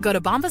everyone. Go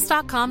to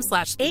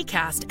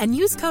bombas.com/ACAST and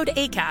use code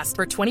ACAST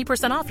for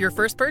 20% off your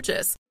first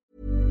purchase.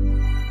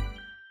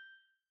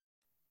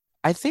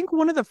 I think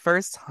one of the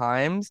first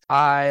times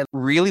I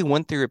really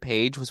went through your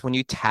page was when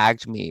you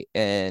tagged me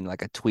in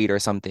like a tweet or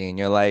something. And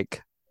you're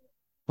like,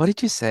 what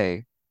did you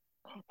say?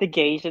 The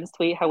Gaysians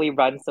tweet how we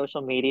run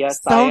social media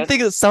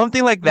science.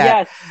 Something like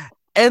that. Yes.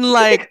 And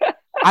like,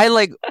 I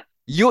like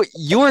you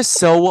are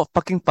so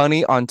fucking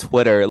funny on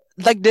Twitter.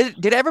 Like,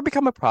 did it ever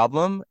become a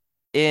problem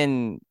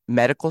in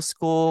medical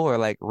school or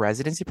like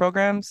residency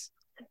programs?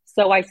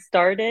 So I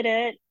started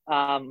it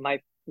my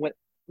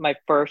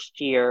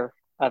first year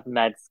of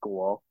med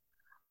school.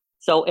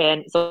 So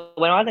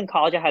when I was in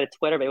college, I had a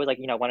Twitter, but it was like,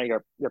 one of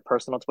your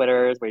personal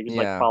Twitters where you're just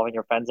like Yeah. following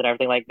your friends and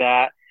everything like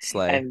that.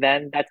 Slay. And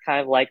then that's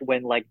kind of like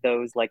when like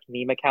those like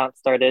meme accounts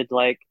started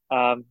like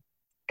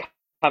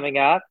coming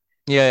up.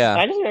 Yeah, And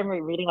I just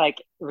remember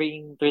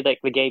reading through like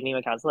the gay meme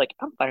accounts, like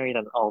I'm funnier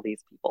than all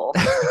these people.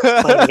 So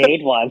I yeah.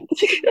 made one.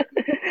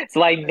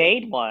 So I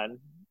made one,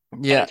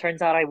 and Yeah. it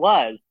turns out I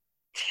was.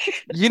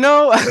 You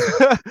know,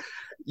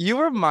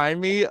 you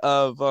remind me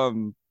of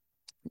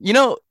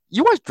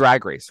you watch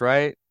Drag Race,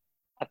 right?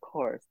 Of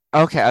course.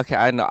 Okay, okay,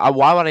 I know.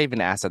 Why would I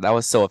even ask that? That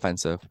was so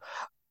offensive.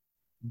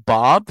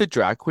 Bob the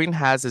drag queen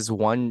has his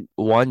one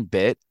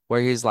bit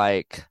where he's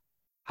like,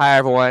 "Hi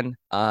everyone.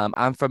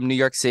 I'm from New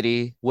York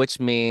City, which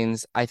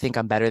means I think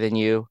I'm better than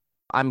you.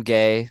 I'm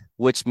gay,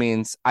 which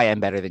means I am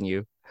better than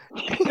you."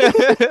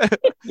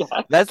 Yeah.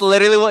 That's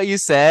literally what you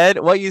said.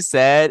 What you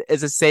said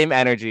is the same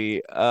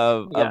energy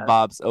of Yeah.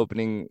 Bob's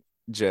opening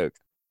joke.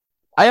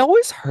 I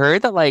always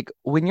heard that like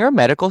when you're in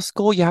medical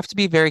school, you have to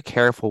be very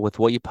careful with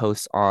what you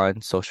post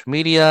on social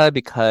media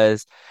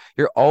because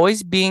you're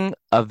always being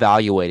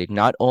evaluated,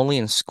 not only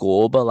in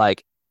school, but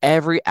like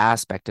every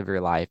aspect of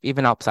your life,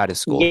 even outside of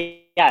school.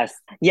 Yes,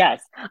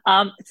 yes.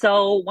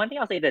 So one thing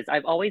I'll say this,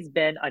 I've always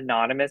been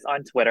anonymous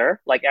on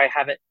Twitter. Like I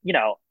haven't,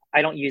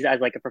 I don't use it as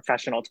like a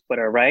professional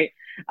Twitter, right?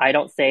 I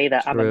don't say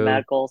that I'm a True.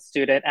 medical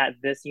student at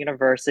this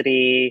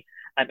university.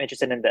 I'm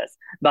interested in this.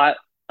 But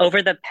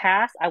over the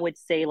past, I would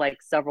say like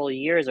several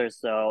years or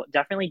so,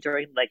 definitely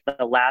during like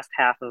the last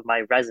half of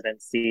my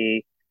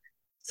residency,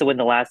 so in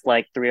the last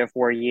like 3 or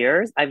 4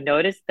 years, I've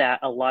noticed that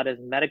a lot of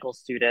medical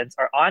students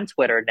are on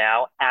Twitter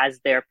now as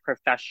their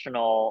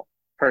professional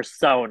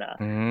persona.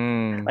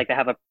 Mm, Like they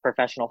have a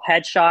professional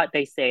headshot.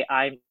 They say,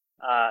 I'm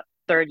a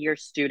third year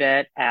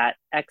student at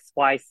true.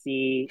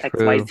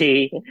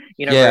 XYZ Yeah.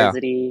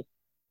 University,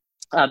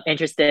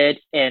 interested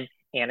in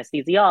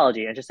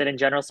anesthesiology, interested in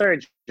general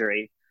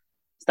surgery,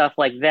 stuff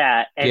like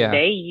that. And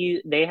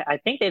Yeah. I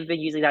think they've been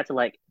using that to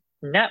like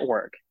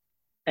network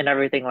and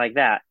everything like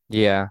that.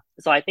 Yeah.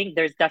 So I think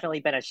there's definitely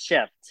been a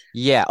shift.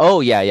 Yeah.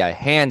 Oh, yeah, yeah.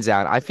 Hands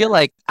down. I feel Yeah.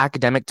 like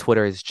academic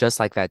Twitter is just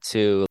like that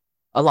too.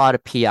 A lot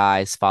of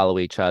PIs follow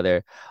each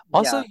other.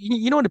 Also, Yeah.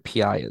 you know what a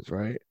PI is,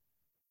 right?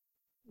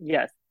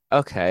 Yes.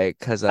 Okay,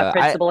 because A I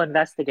principal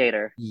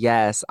investigator.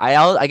 yes,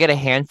 I get a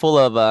handful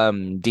of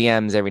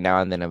DMs every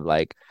now and then of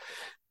like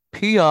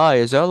PI,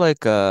 is that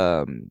like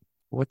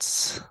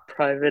what's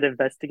Private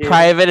investigator.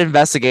 private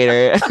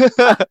investigator?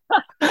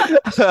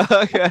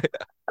 Okay.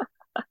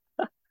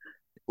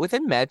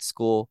 Within med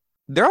school,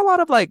 there are a lot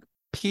of like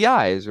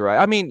PIs, right?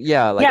 I mean,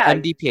 yeah, like Yeah.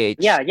 MDPH.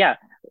 Yeah. Yeah.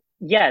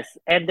 Yes.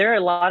 And there are a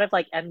lot of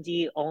like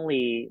MD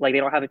only, like they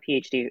don't have a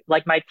PhD.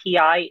 Like my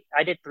I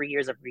did 3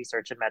 years of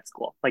research in med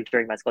school. Like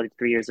during med school, I did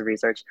 3 years of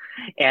research.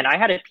 And I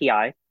had a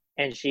PI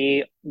and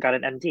she got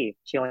an MD.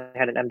 She only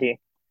had an MD.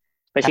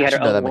 But she had her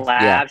Actually, no, that own makes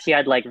yeah. lab. She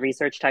had like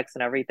research techs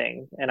and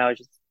everything. And I was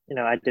just,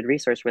 I did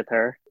research with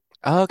her.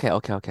 Oh, okay,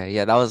 okay, okay.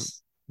 Yeah, that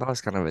was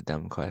kind of a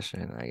dumb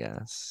question, I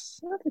guess.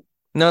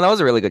 No, that was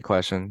a really good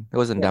question. It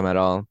wasn't Yeah. dumb at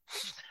all.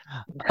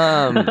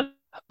 Um,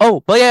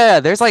 oh, but yeah,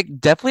 there's like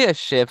definitely a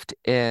shift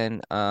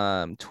in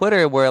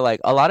Twitter where like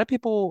a lot of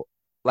people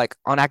like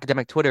on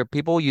academic Twitter,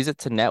 people use it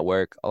to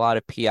network. A lot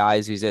of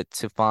PIs use it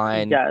to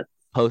find Yes.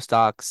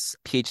 postdocs,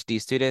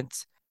 PhD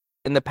students.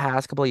 In the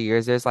past couple of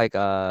years, there's like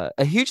a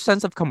huge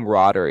sense of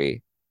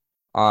camaraderie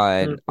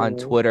on Hmm.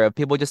 Twitter of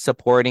people just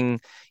supporting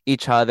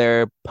each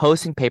other,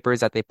 posting papers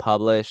that they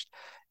published.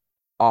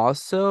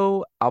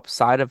 Also,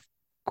 outside of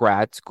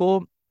grad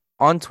school,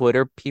 on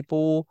Twitter,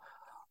 people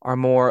are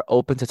more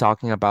open to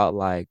talking about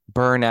like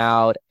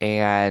burnout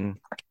and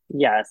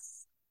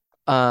Yes.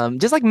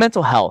 just like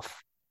mental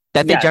health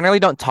that they Yes. generally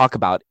don't talk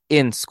about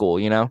in school,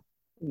 you know?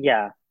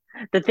 Yeah.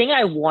 The thing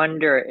I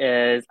wonder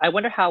is, I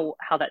wonder how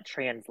that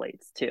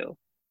translates to.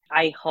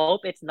 I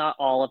hope it's not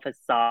all a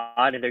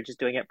facade and they're just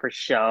doing it for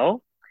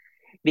show.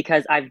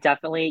 Because I've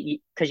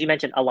definitely, because you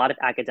mentioned a lot of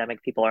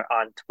academic people are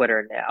on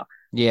Twitter now.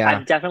 Yeah.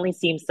 I've definitely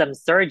seen some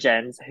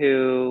surgeons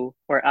who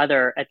or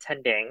other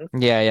attending,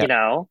 Yeah,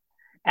 yeah.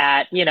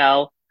 at,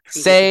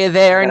 Say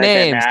their that I've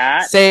been names.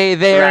 at, Say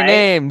their right?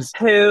 names.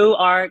 Who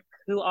are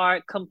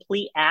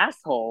complete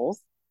assholes,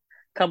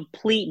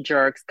 complete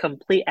jerks,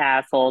 complete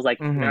assholes, like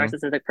Mm-hmm.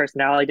 narcissistic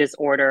personality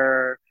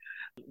disorder,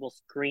 will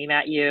scream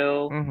at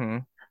you, Mm-hmm.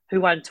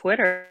 who on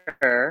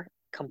Twitter,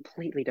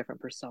 completely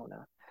different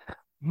persona.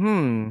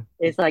 Hmm.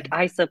 It's like,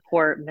 I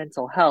support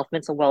mental health,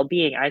 mental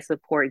well-being. I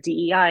support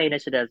DEI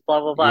initiatives, blah,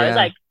 blah, blah. It's Yeah.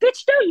 like,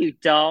 bitch, no, you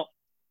don't.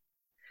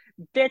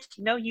 Bitch,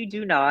 no, you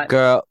do not.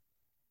 Girl.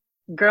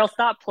 Girl,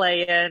 stop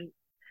playing.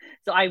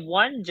 So I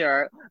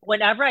wonder,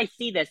 whenever I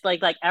see this,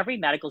 like every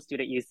medical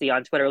student you see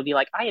on Twitter will be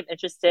like, I am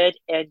interested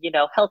in,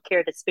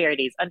 healthcare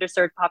disparities,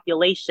 underserved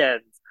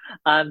populations,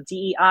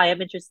 DEI.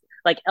 I'm interested,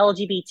 like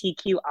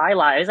LGBTQI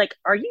lives. Like,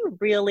 are you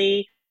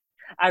really?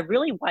 I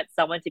really want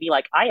someone to be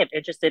like, I am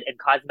interested in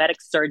cosmetic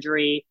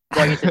surgery,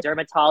 going into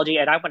dermatology,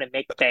 and I want to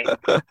make bank.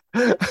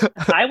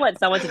 I want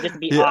someone to just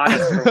be Yeah.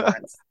 honest for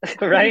once,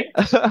 right?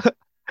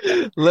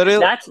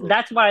 Literally.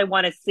 That's what I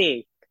want to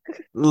see.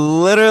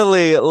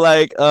 Literally,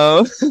 like,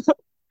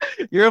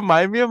 you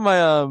remind me of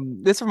my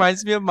this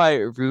reminds me of my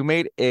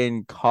roommate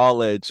in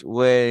college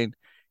when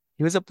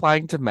he was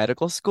applying to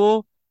medical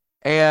school,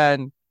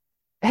 and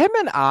him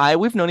and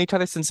we've known each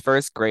other since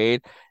first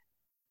grade.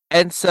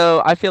 And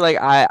so I feel like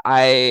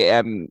I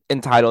am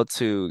entitled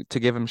to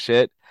give him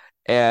shit.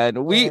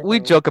 And we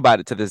Hmm. joke about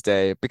it to this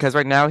day because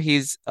right now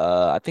he's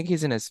I think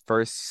he's in his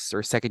first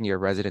or second year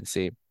of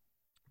residency.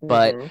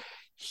 But Hmm.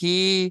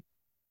 he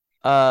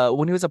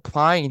when he was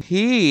applying,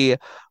 he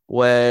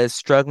was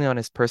struggling on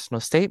his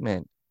personal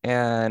statement.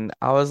 And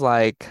I was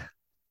like, I'm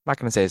not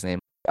gonna say his name.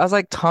 I was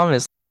like,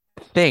 Thomas,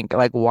 think,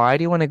 like, why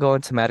do you want to go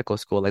into medical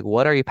school? Like,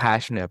 what are you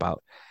passionate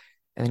about?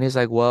 And he's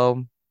like,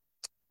 well,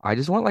 I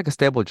just want like a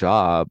stable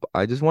job.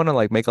 I just want to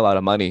like make a lot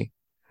of money.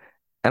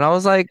 And I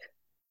was like,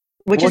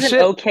 Which well, is an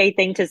shit. okay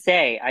thing to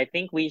say. I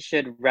think we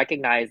should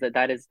recognize that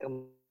that is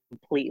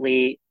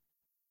completely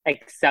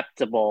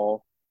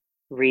acceptable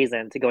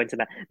reason to go into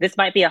that. This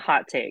might be a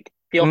hot take.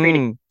 Feel free to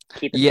Mm,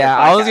 keep this in your yeah,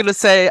 I was podcast. gonna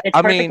say,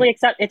 I mean,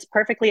 It's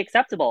perfectly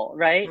acceptable,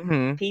 right?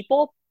 hmm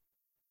People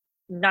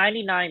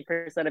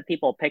 99% of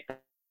people pick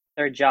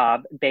their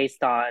job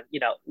based on,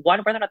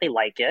 one, whether or not they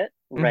like it,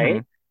 hmm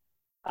right?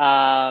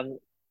 Um,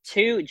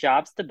 two,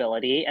 job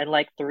stability, and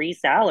like three,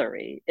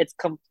 salary. It's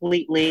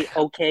completely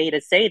okay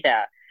to say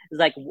that. It's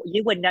like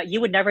you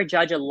would never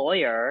judge a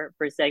lawyer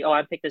for saying, "Oh,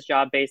 I picked this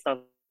job based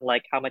on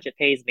like how much it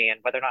pays me and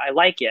whether or not I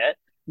like it."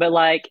 But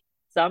like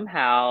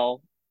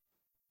somehow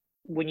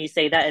when you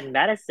say that in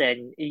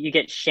medicine, you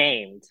get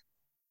shamed.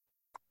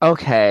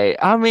 Okay.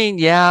 I mean,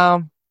 yeah.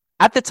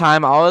 At the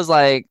time, I was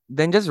like,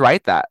 then just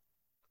write that.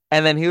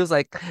 And then he was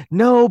like,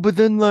 no, but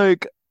then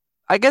like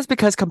I guess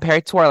because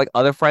compared to our like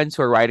other friends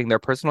who are writing their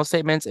personal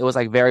statements, it was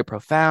like very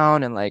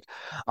profound and like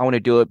I want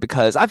to do it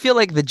because I feel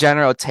like the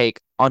general take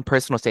on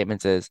personal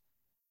statements is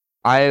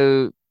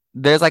I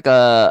there's like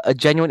a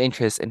genuine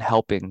interest in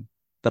helping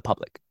the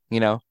public, you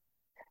know?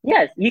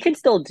 Yes, you can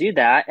still do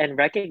that and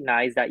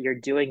recognize that you're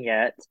doing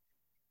it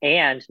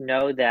and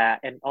know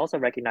that and also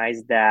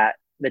recognize that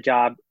the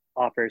job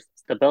offers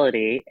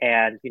stability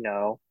and,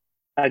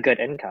 a good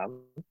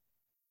income.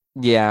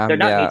 Yeah, They're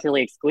not yeah.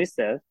 mutually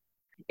exclusive.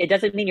 It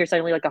doesn't mean you're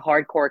suddenly like a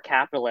hardcore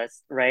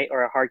capitalist, right?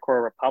 Or a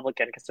hardcore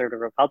Republican,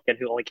 conservative Republican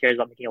who only cares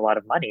about making a lot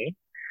of money.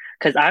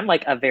 Because I'm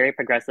like a very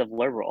progressive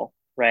liberal,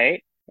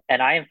 right?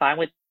 And I am fine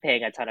with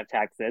paying a ton of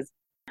taxes.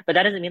 But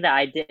that doesn't mean that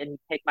I didn't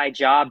pick my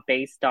job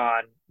based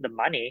on the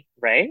money,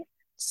 right?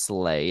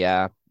 Slay,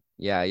 yeah.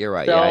 Yeah, you're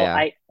right. Yeah, So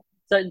yeah. I,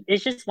 so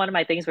it's just one of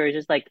my things where it's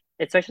just like,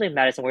 especially in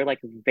medicine, we're like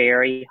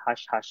very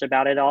hush hush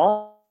about it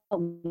all,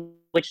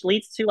 which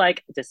leads to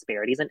like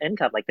disparities in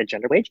income. Like the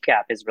gender wage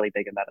gap is really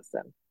big in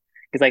medicine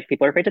because like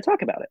people are afraid to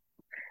talk about it.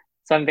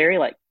 So I'm very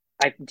like,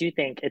 I do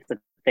think it's a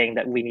thing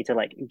that we need to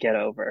like get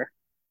over.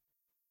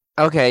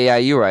 Okay, yeah,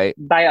 you're right.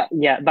 But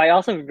I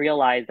also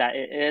realize that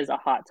it is a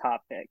hot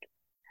topic.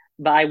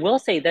 But I will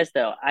say this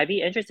though, I'd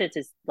be interested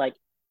to like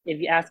if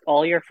you ask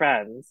all your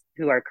friends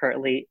who are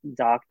currently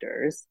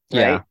doctors, Yeah.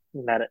 right,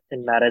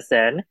 in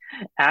medicine,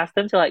 ask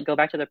them to like go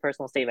back to their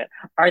personal statement.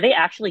 Are they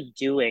actually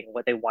doing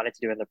what they wanted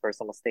to do in their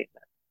personal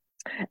statement?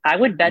 I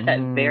would bet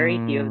that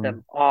very few of Mm,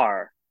 them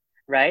are,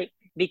 right?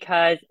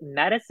 Because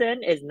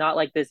medicine is not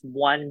like this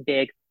one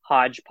big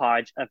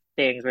hodgepodge of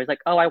things where it's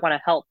like, oh, I want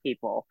to help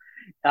people.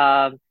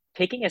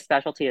 Picking a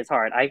specialty is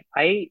hard.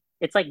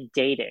 It's like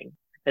dating.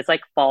 It's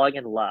like falling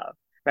in love,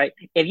 right?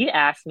 If you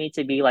asked me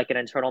to be like an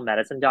internal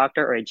medicine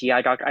doctor or a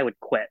GI doctor, I would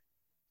quit.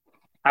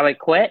 I would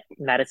quit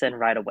medicine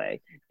right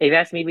away. If you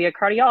asked me to be a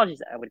cardiologist,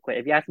 I would quit.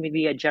 If you asked me to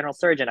be a general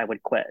surgeon, I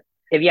would quit.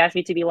 If you asked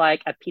me to be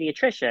like a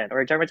pediatrician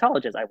or a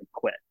dermatologist, I would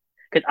quit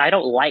because I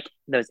don't like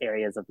those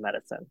areas of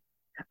medicine.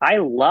 I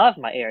love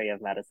my area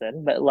of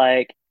medicine, but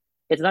like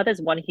it's not this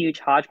one huge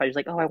hodgepodge. It's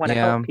like, oh, I want to yeah,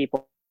 help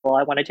people.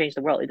 I want to change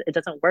the world. It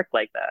doesn't work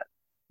like that.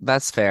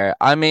 that's fair.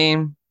 I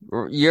mean,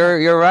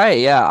 you're right.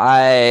 Yeah,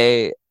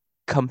 I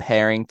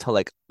comparing to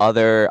like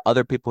other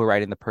people who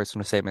write in the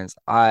personal statements,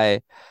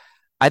 I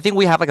think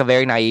we have like a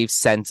very naive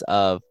sense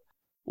of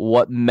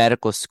what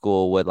medical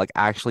school would like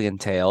actually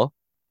entail.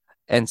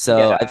 And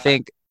so I Yeah.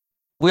 think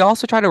we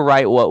also try to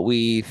write what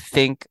we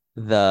think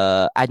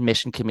the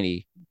admission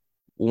committee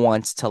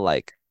wants to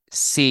like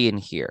see and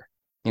hear,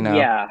 you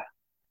know? Yeah.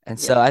 And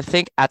so Yes. I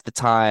think at the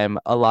time,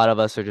 a lot of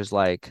us are just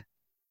like,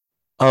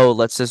 oh,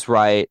 let's just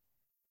write.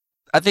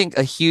 I think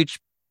a huge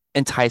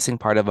enticing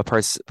part of a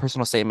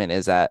personal statement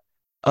is that,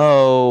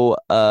 oh,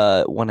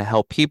 want to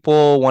help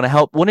people, want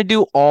to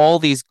do all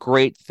these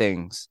great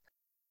things.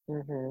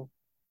 Hmm.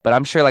 But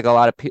I'm sure like a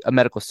lot of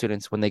medical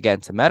students, when they get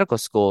into medical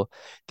school,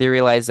 they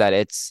realize that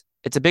it's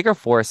a bigger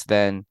force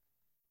than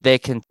they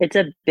can. It's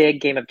a big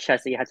game of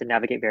chess that you have to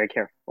navigate very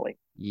carefully.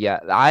 Yeah,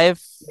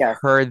 I've Yes.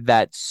 heard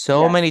that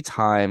so Yes. many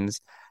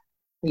times.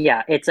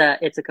 Yeah, it's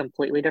a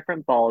completely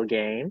different ball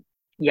game.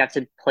 You have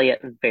to play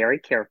it very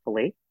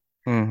carefully.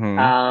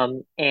 Hmm.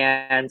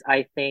 And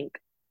I think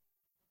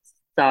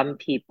some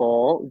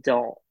people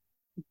don't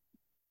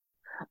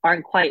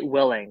aren't quite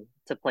willing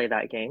to play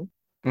that game,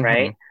 Hmm.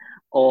 right?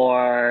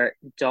 or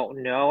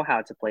don't know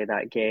how to play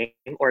that game,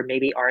 or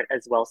maybe aren't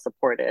as well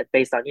supported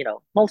based on,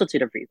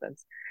 multitude of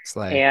reasons.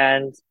 Slay.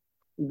 And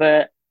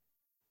but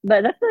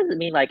but that doesn't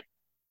mean like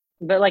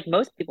but like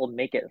most people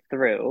make it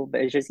through,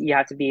 but it's just you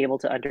have to be able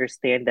to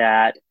understand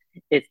that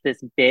it's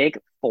this big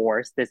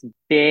force, this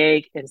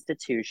big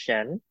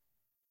institution,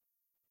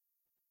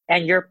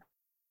 and you're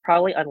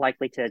probably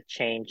unlikely to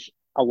change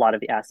a lot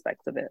of the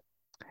aspects of it.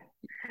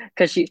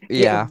 Because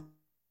Yeah.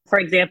 for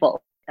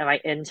example, in my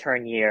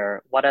intern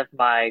year, one of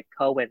my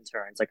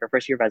co-interns, like her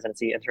first year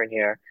residency intern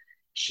year,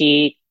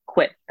 she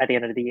quit at the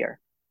end of the year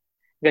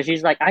because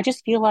she's like, I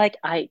just feel like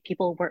I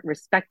people weren't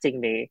respecting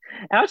me.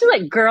 And I was just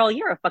like, girl,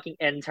 you're a fucking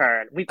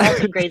intern. We've all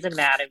seen Grey's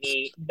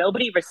Anatomy.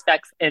 Nobody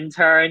respects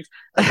interns.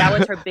 Like that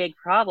was her big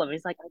problem.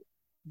 It's like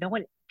no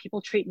one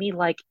people treat me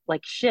like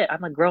shit.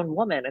 I'm a grown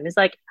woman. And it's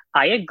like,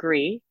 I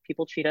agree.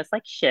 People treat us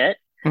like shit.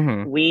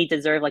 Hmm. We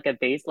deserve like a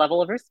base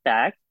level of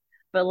respect.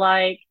 But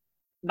like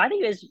my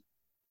thing is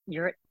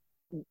you're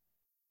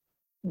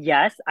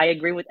yes, I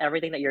agree with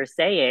everything that you're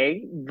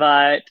saying,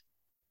 but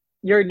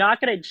you're not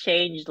gonna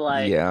change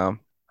like Yeah.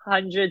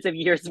 hundreds of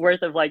years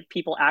worth of like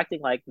people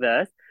acting like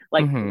this.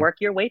 Like Hmm. work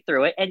your way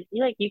through it and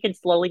like you can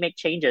slowly make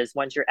changes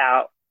once you're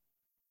out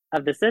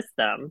of the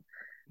system.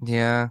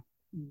 Yeah.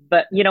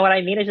 But you know what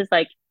I mean? It's just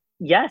like,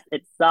 yes,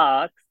 it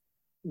sucks,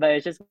 but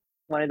it's just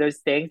one of those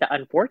things that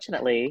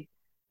unfortunately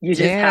you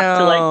just have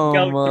to like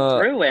Damn. go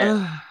through it.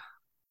 Ugh.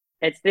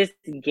 It's this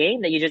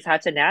game that you just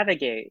have to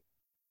navigate.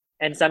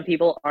 And some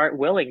people aren't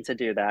willing to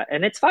do that.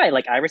 And it's fine.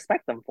 Like I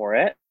respect them for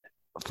it.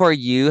 For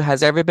you, has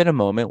there ever been a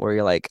moment where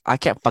you're like, I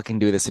can't fucking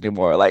do this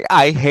anymore? Like,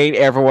 I hate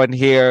everyone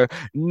here.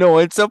 No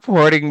one's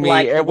supporting me.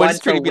 Like Everyone's once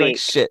a treating me like week.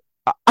 shit.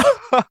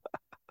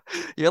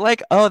 You're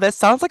like, oh, that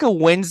sounds like a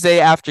Wednesday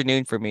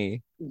afternoon for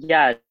me.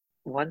 Yeah,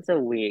 once a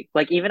week.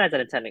 Like even as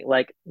an attending,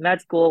 like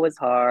med school was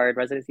hard,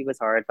 residency was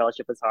hard,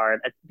 fellowship was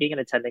hard. Being an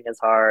attending is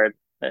hard.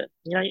 But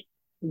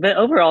but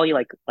overall you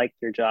like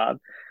your job.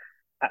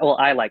 Well,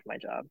 I like my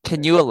job.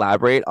 Can you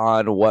elaborate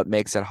on what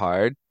makes it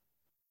hard?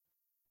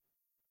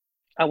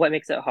 What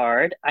makes it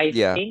hard? I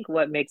Yeah. think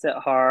what makes it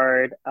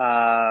hard,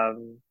 I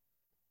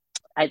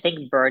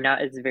think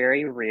burnout is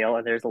very real,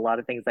 and there's a lot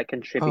of things that Oh,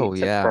 contribute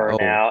to yeah. Oh,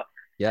 burnout.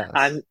 yes.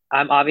 I'm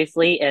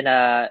obviously in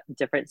a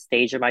different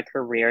stage of my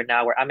career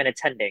now where I'm an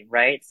attending,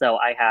 right? So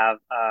I have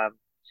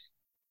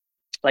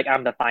like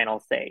I'm the final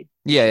say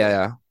Yeah, yeah,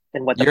 yeah.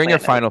 in what the You're in your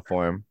plan is. final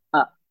form.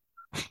 Uh,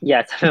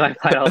 yes, I'm in my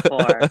final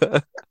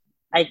form.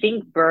 I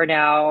think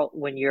burnout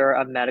when you're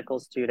a medical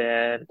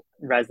student,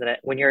 resident,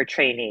 when you're a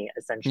trainee, Yeah,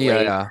 essentially,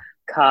 yeah.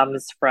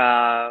 comes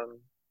from,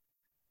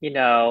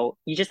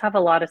 you just have a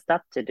lot of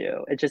stuff to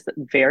do. It's just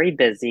very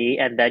busy,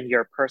 and then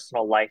your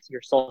personal life,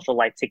 your social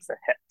life takes a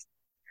hit.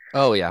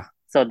 Oh, yeah.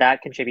 So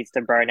that contributes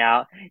to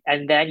burnout.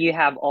 And then you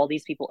have all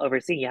these people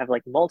overseeing. You have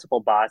like multiple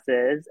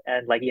bosses,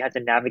 and like you have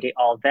to navigate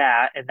all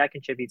that, and that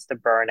contributes to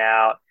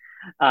burnout.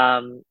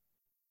 Um,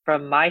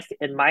 from my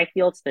in my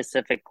field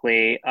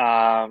specifically,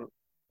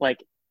 like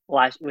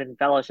last when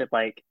fellowship,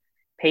 like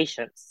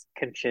patients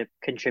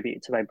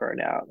contribute to my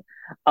burnout.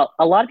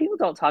 A lot of people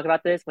don't talk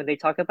about this when they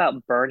talk about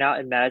burnout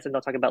in medicine.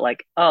 They'll talk about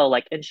like, oh,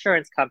 like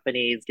insurance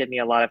companies give me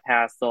a lot of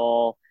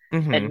hassle,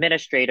 Hmm.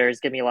 administrators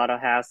give me a lot of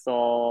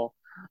hassle.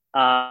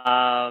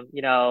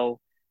 You know,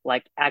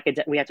 like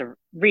academic, we have to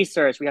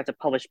research, we have to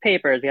publish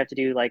papers, we have to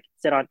do like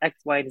sit on X,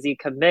 Y, and Z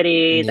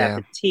committees, I have Yeah.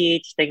 to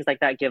teach things like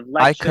that, give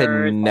I could lectures,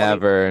 all these,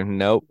 never.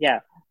 Nope. yeah,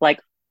 like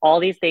all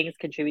these things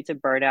contribute to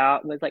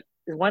burnout. Was like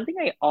one thing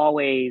I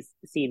always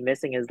see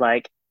missing is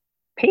like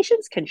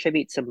patients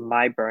contribute to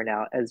my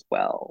burnout as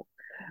well.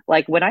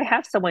 Like when I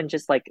have someone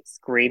just like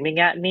screaming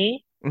at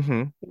me,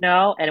 Hmm.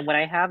 and when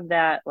I have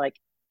that like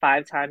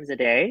 5 times a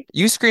day,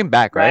 You scream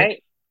back, right?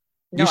 right?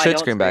 You No, I should don't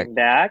scream back. scream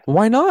back.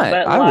 Why not?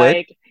 But I would.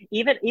 like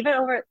even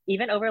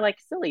over like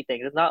silly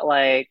things. It's not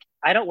like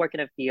I don't work in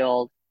a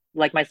field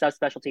like my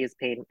subspecialty is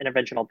pain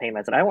interventional pain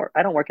meds, and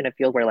I don't work in a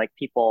field where like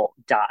people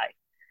die.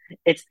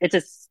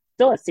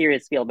 Still a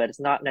serious field, but it's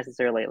not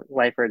necessarily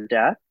life or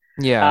death.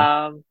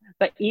 Yeah.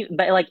 But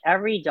like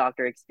every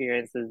doctor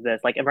experiences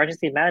this. Like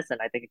emergency medicine,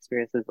 I think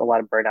experiences a lot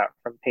of burnout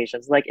from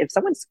patients. Like if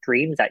someone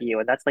screams at you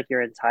and that's like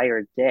your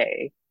entire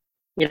day,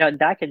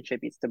 that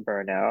contributes to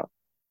burnout.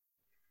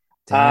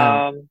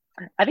 Damn.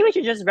 I think we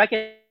should just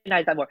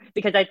recognize that more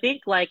because I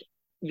think like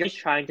you're just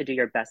trying to do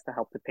your best to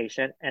help the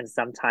patient, and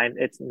sometimes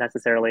it's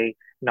necessarily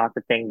not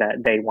the thing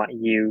that they want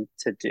you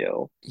to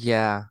do.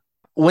 Yeah.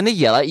 When they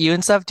yell at you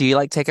and stuff, do you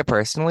like take it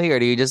personally or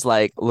do you just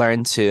like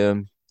learn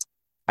to,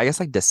 I guess,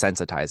 like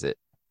desensitize it?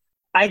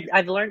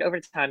 I've learned over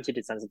time to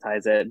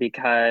desensitize it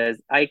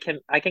because I can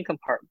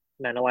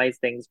compartmentalize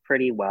things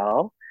pretty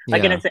well.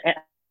 Like, Yeah.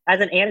 as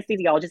an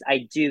anesthesiologist,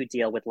 I do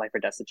deal with life or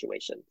death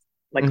situations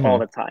like all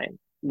Hmm. the time.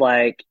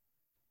 Like,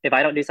 if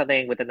I don't do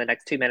something within the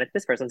next 2 minutes,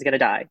 this person's gonna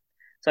die.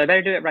 So I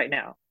better do it right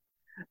now.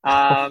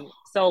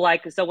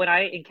 So when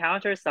I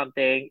encounter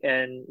something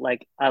in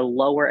like a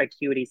lower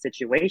acuity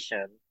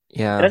situation, it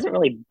Yeah. doesn't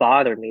really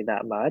bother me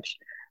that much.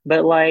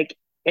 But like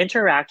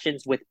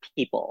interactions with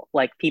people,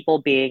 like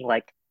people being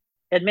like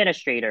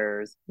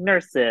administrators,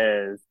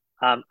 nurses,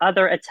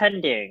 other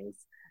attendings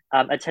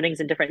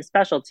in different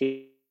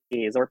specialties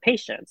or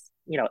patients,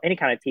 any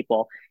kind of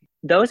people.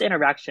 Those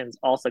interactions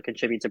also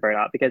contribute to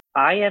burnout because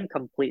I am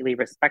completely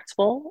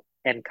respectful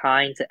and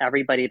kind to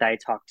everybody that I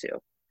talk to,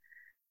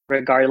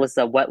 regardless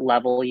of what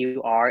level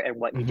you are and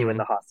what you do in Mm-hmm.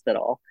 the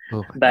hospital.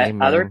 Oh, But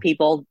other amen.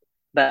 people,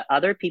 but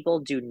other people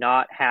do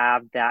not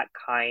have that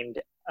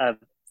kind of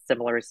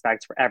similar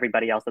respect for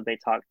everybody else that they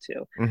talk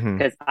to. Mm-hmm.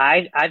 Because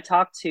I've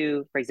talked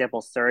to, for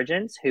example,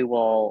 surgeons who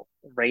will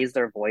raise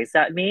their voice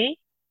at me,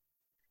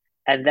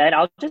 and then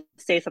I'll just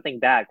say something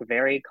back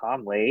very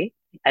calmly.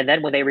 And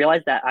then when they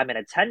realize that I'm an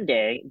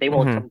attending, they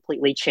will Mm-hmm.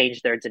 completely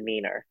change their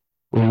demeanor.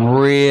 Yes,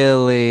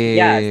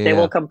 they Really?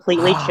 will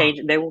completely change.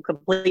 They will That's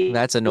completely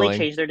annoying.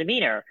 change their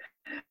demeanor,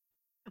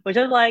 which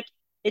is like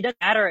it doesn't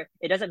matter.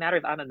 It doesn't matter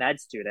if I'm a med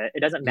student.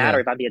 It doesn't matter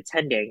Yeah. if I'm the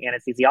attending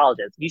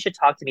anesthesiologist. You should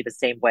talk to me the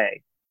same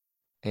way,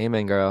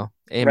 Amen, girl.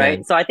 right?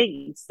 Amen. So I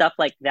think stuff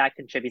like that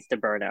contributes to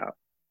burnout.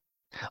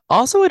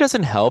 Also, it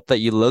doesn't help that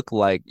you look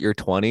like you're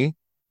 20.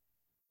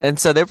 And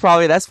so that's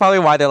probably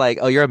why they're like,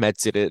 "Oh, you're a med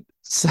student."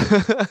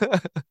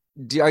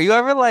 Are you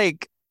ever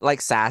like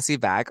sassy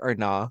back or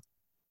nah?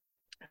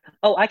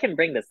 Oh, I can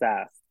bring the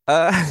sass.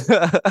 Uh,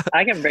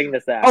 I can bring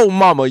the sass. oh,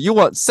 mama, you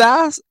want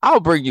sass? I'll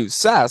bring you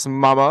sass,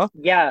 mama.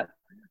 Yeah,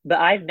 but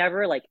I've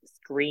never like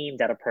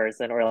screamed at a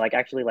person or like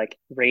actually like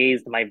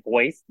raised my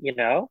voice,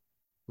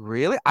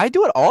 Really? I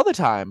do it all the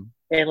time.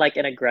 in like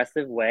an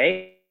aggressive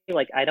way.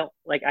 Like I don't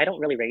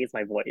really raise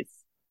my voice.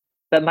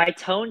 But my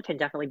tone can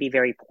definitely be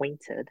very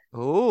pointed.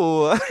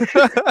 Ooh.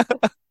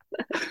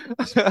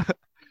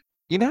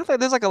 You know that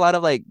there's like a lot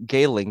of like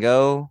gay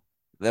lingo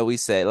that we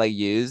say like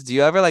use. Do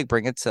you ever like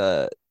bring it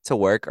to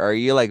work? Or are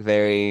you like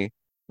very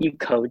You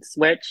code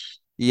switch.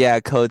 yeah,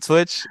 code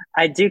switch?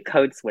 I do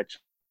code switch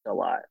a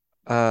lot.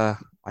 Uh,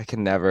 I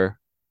can never.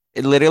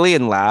 It literally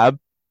in lab,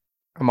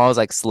 I'm always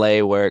like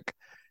slay work.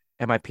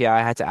 And my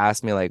PI had to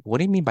ask me like, what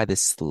do you mean by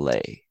this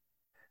slay?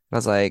 I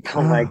was like,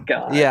 Oh my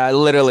God. yeah,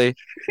 literally.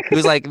 He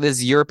was like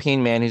this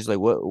European man. He's like,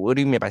 what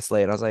do you mean by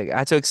slay? And I was like, I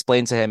had to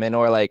explain to him, and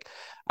or like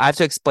I have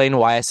to explain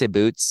why I say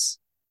boots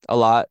a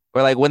lot.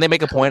 Or like when they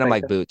make a Oh point, I'm my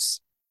like God.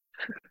 boots.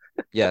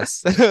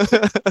 Yes.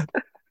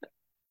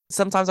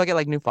 Sometimes I'll get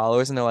like new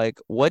followers and they're like,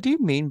 what do you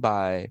mean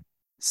by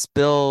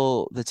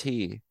spill the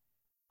tea?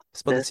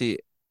 Spill the This. tea.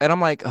 And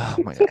I'm like, oh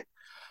my God.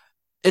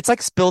 It's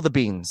like spill the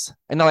beans.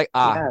 And they're like,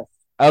 ah,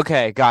 Yes.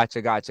 okay,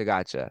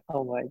 gotcha.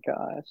 Oh my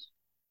gosh.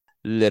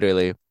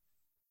 Literally.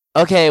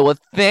 Okay, well,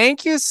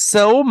 thank you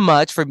so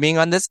much for being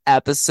on this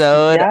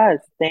episode. Yes.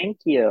 Thank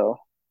you.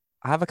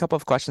 I have a couple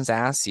of questions to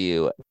ask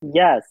you.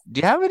 Yes. Do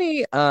you have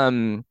any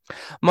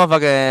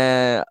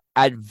motherfucking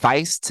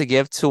advice to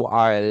give to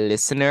our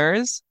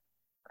listeners?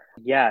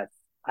 Yes.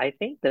 I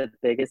think the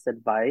biggest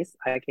advice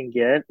I can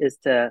give is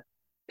to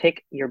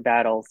pick your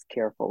battles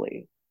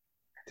carefully.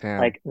 Damn,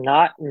 Like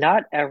not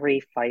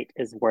every fight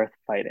is worth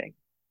fighting.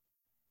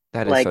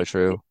 that is so Like,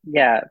 true.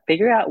 yeah,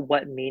 figure out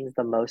what means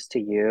the most to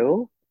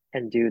you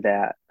and do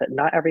that. But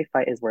not every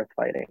fight is worth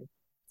fighting.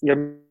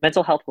 Your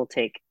mental health will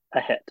take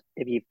a hit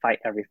if you fight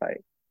every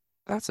fight.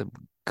 That's a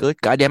good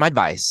goddamn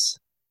advice.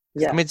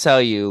 'Cause let Yeah. me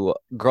tell you,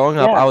 growing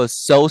up, I Yeah. was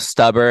so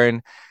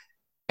stubborn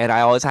and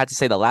I always had to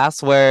say the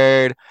last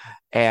word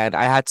and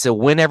I had to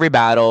win every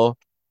battle.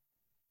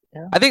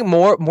 Yeah. I think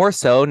more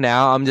so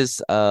now I'm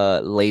just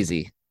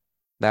lazy.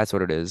 That's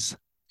what it is.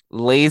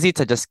 Lazy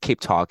to just keep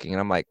talking. And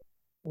I'm like,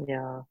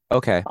 Yeah.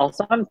 okay,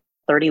 Also, I'm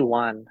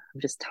 31.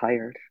 I'm just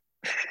tired.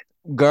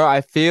 girl,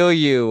 I feel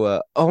you.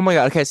 Oh my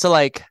God. Okay, so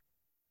like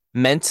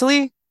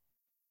mentally,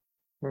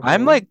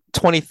 I'm Hmm. like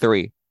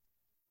 23.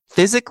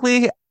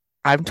 Physically,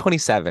 I'm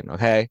 27,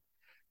 okay?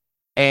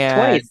 And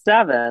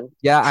 27.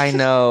 yeah, I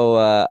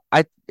know.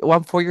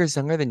 I'm 4 years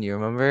younger than you,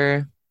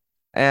 remember?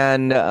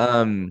 And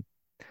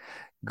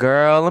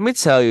girl, let me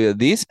tell you,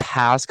 these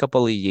past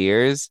couple of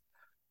years,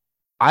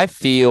 I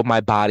feel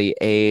my body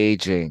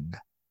aging.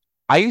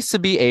 I used to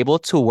be able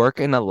to work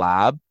in a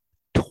lab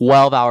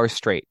 12 hours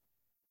straight,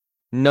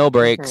 no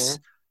breaks,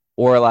 Hmm.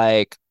 or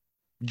like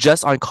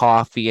just on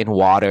coffee and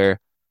water.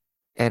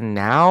 And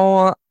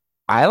now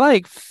I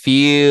like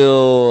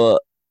feel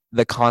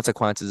the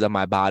consequences of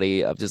my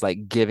body of just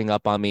like giving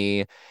up on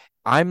me.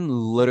 I'm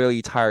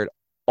literally tired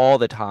all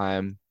the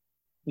time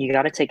You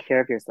got to take care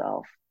of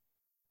yourself.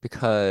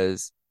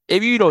 because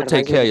if you don't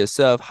take Otherwise, care of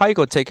yourself, how you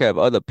gonna take care of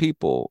other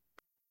people?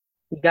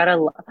 you gotta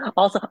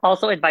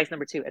also advice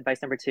number two.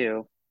 Advice number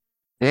two.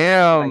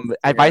 Damn. Advice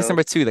Advice two.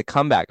 number two, the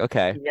comeback.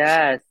 Okay.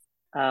 Yes.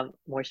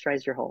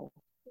 Moisturize your hole.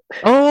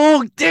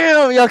 Oh,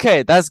 damn.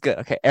 Okay, that's good.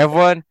 Okay,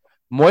 everyone,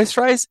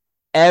 moisturize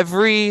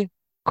every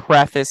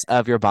crevice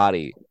of your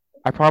body.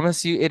 I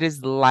promise you, it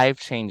is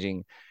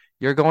life-changing.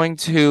 You're going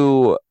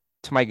to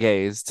my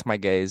gaze.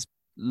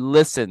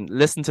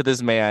 Listen to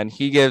this man.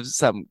 He gives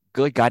some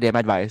good goddamn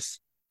advice.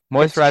 It's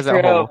Moisturize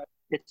that true. hole.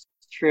 It's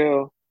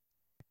true.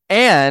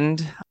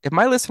 And if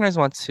my listeners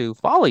want to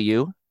follow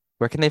you,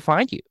 where can they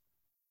find you?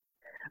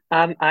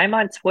 I'm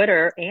on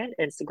Twitter and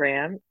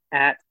Instagram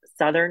at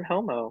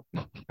southernhomo.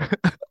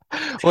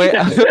 Wait,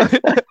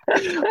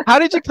 how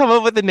did you come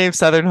up with the name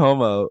Southern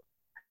Homo?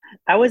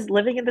 I was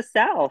living in the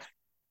South.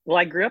 Well,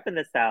 I grew up in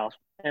the South,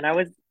 and I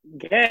was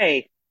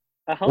gay,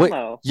 a homo.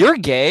 Wait, you're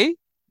gay?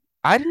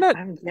 I'm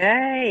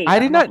gay. I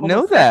did I'm not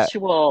know that.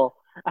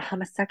 A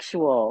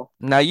homosexual.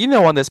 Now, you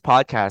know, on this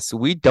podcast,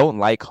 we don't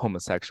like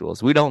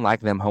homosexuals. We don't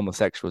like them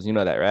homosexuals. You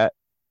know that, right?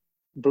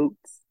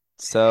 Boots.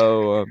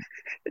 So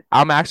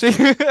I'm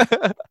actually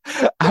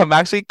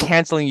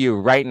canceling you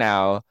right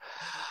now.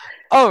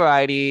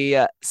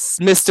 Alrighty,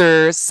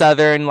 Mr.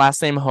 Southern,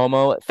 last name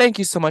Homo. Thank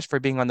you so much for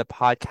being on the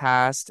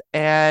podcast,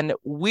 and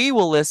we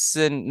will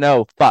listen.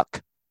 No,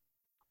 fuck.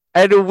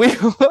 And we.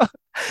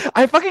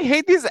 I fucking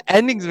hate these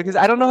endings because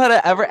I don't know how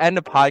to ever end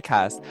a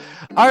podcast.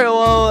 All right,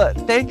 well,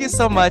 thank you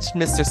so much,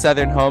 Mr.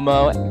 Southern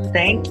Homo.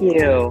 Thank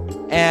you.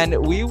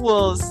 And we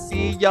will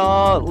see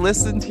y'all,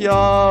 listen to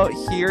y'all,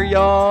 hear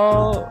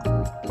y'all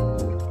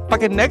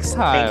fucking next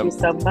time. Thank you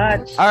so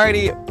much.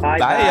 Alrighty, bye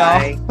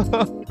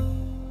y'all.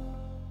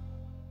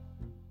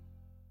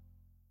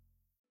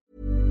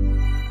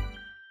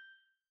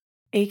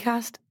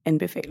 Acast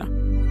anbefaler.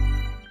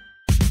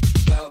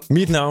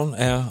 Mit navn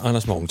er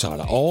Anders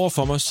Morgenthaler.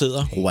 Overfor mig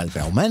sidder Roald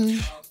Bergmann.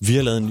 Vi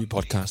har lavet en ny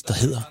podcast, der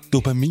hedder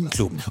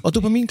Dopaminklubben. Og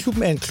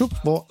Dopaminklubben er en klub,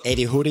 hvor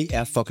ADHD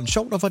er fucking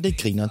sjovt, og hvor det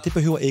griner. Det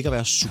behøver ikke at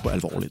være super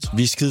alvorligt.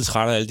 Vi er skide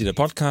trætte af alle de der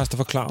podcasts, der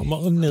forklarer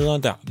mig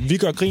nederen der. Vi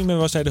gør grin med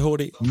vores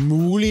ADHD.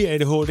 Mulig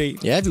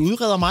ADHD. Ja, vi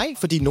udreder mig,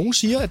 fordi nogen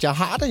siger, at jeg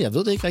har det. Jeg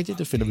ved det ikke rigtigt,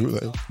 det finder vi ud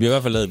af. Vi har i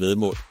hvert fald lavet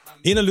væddemål.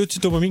 Ind og lyt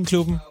til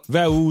Dopaminklubben.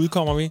 Hver uge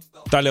udkommer vi.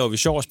 Der laver vi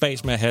sjov og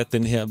spas med at have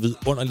den her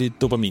vidunderlige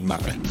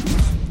dopaminmangel.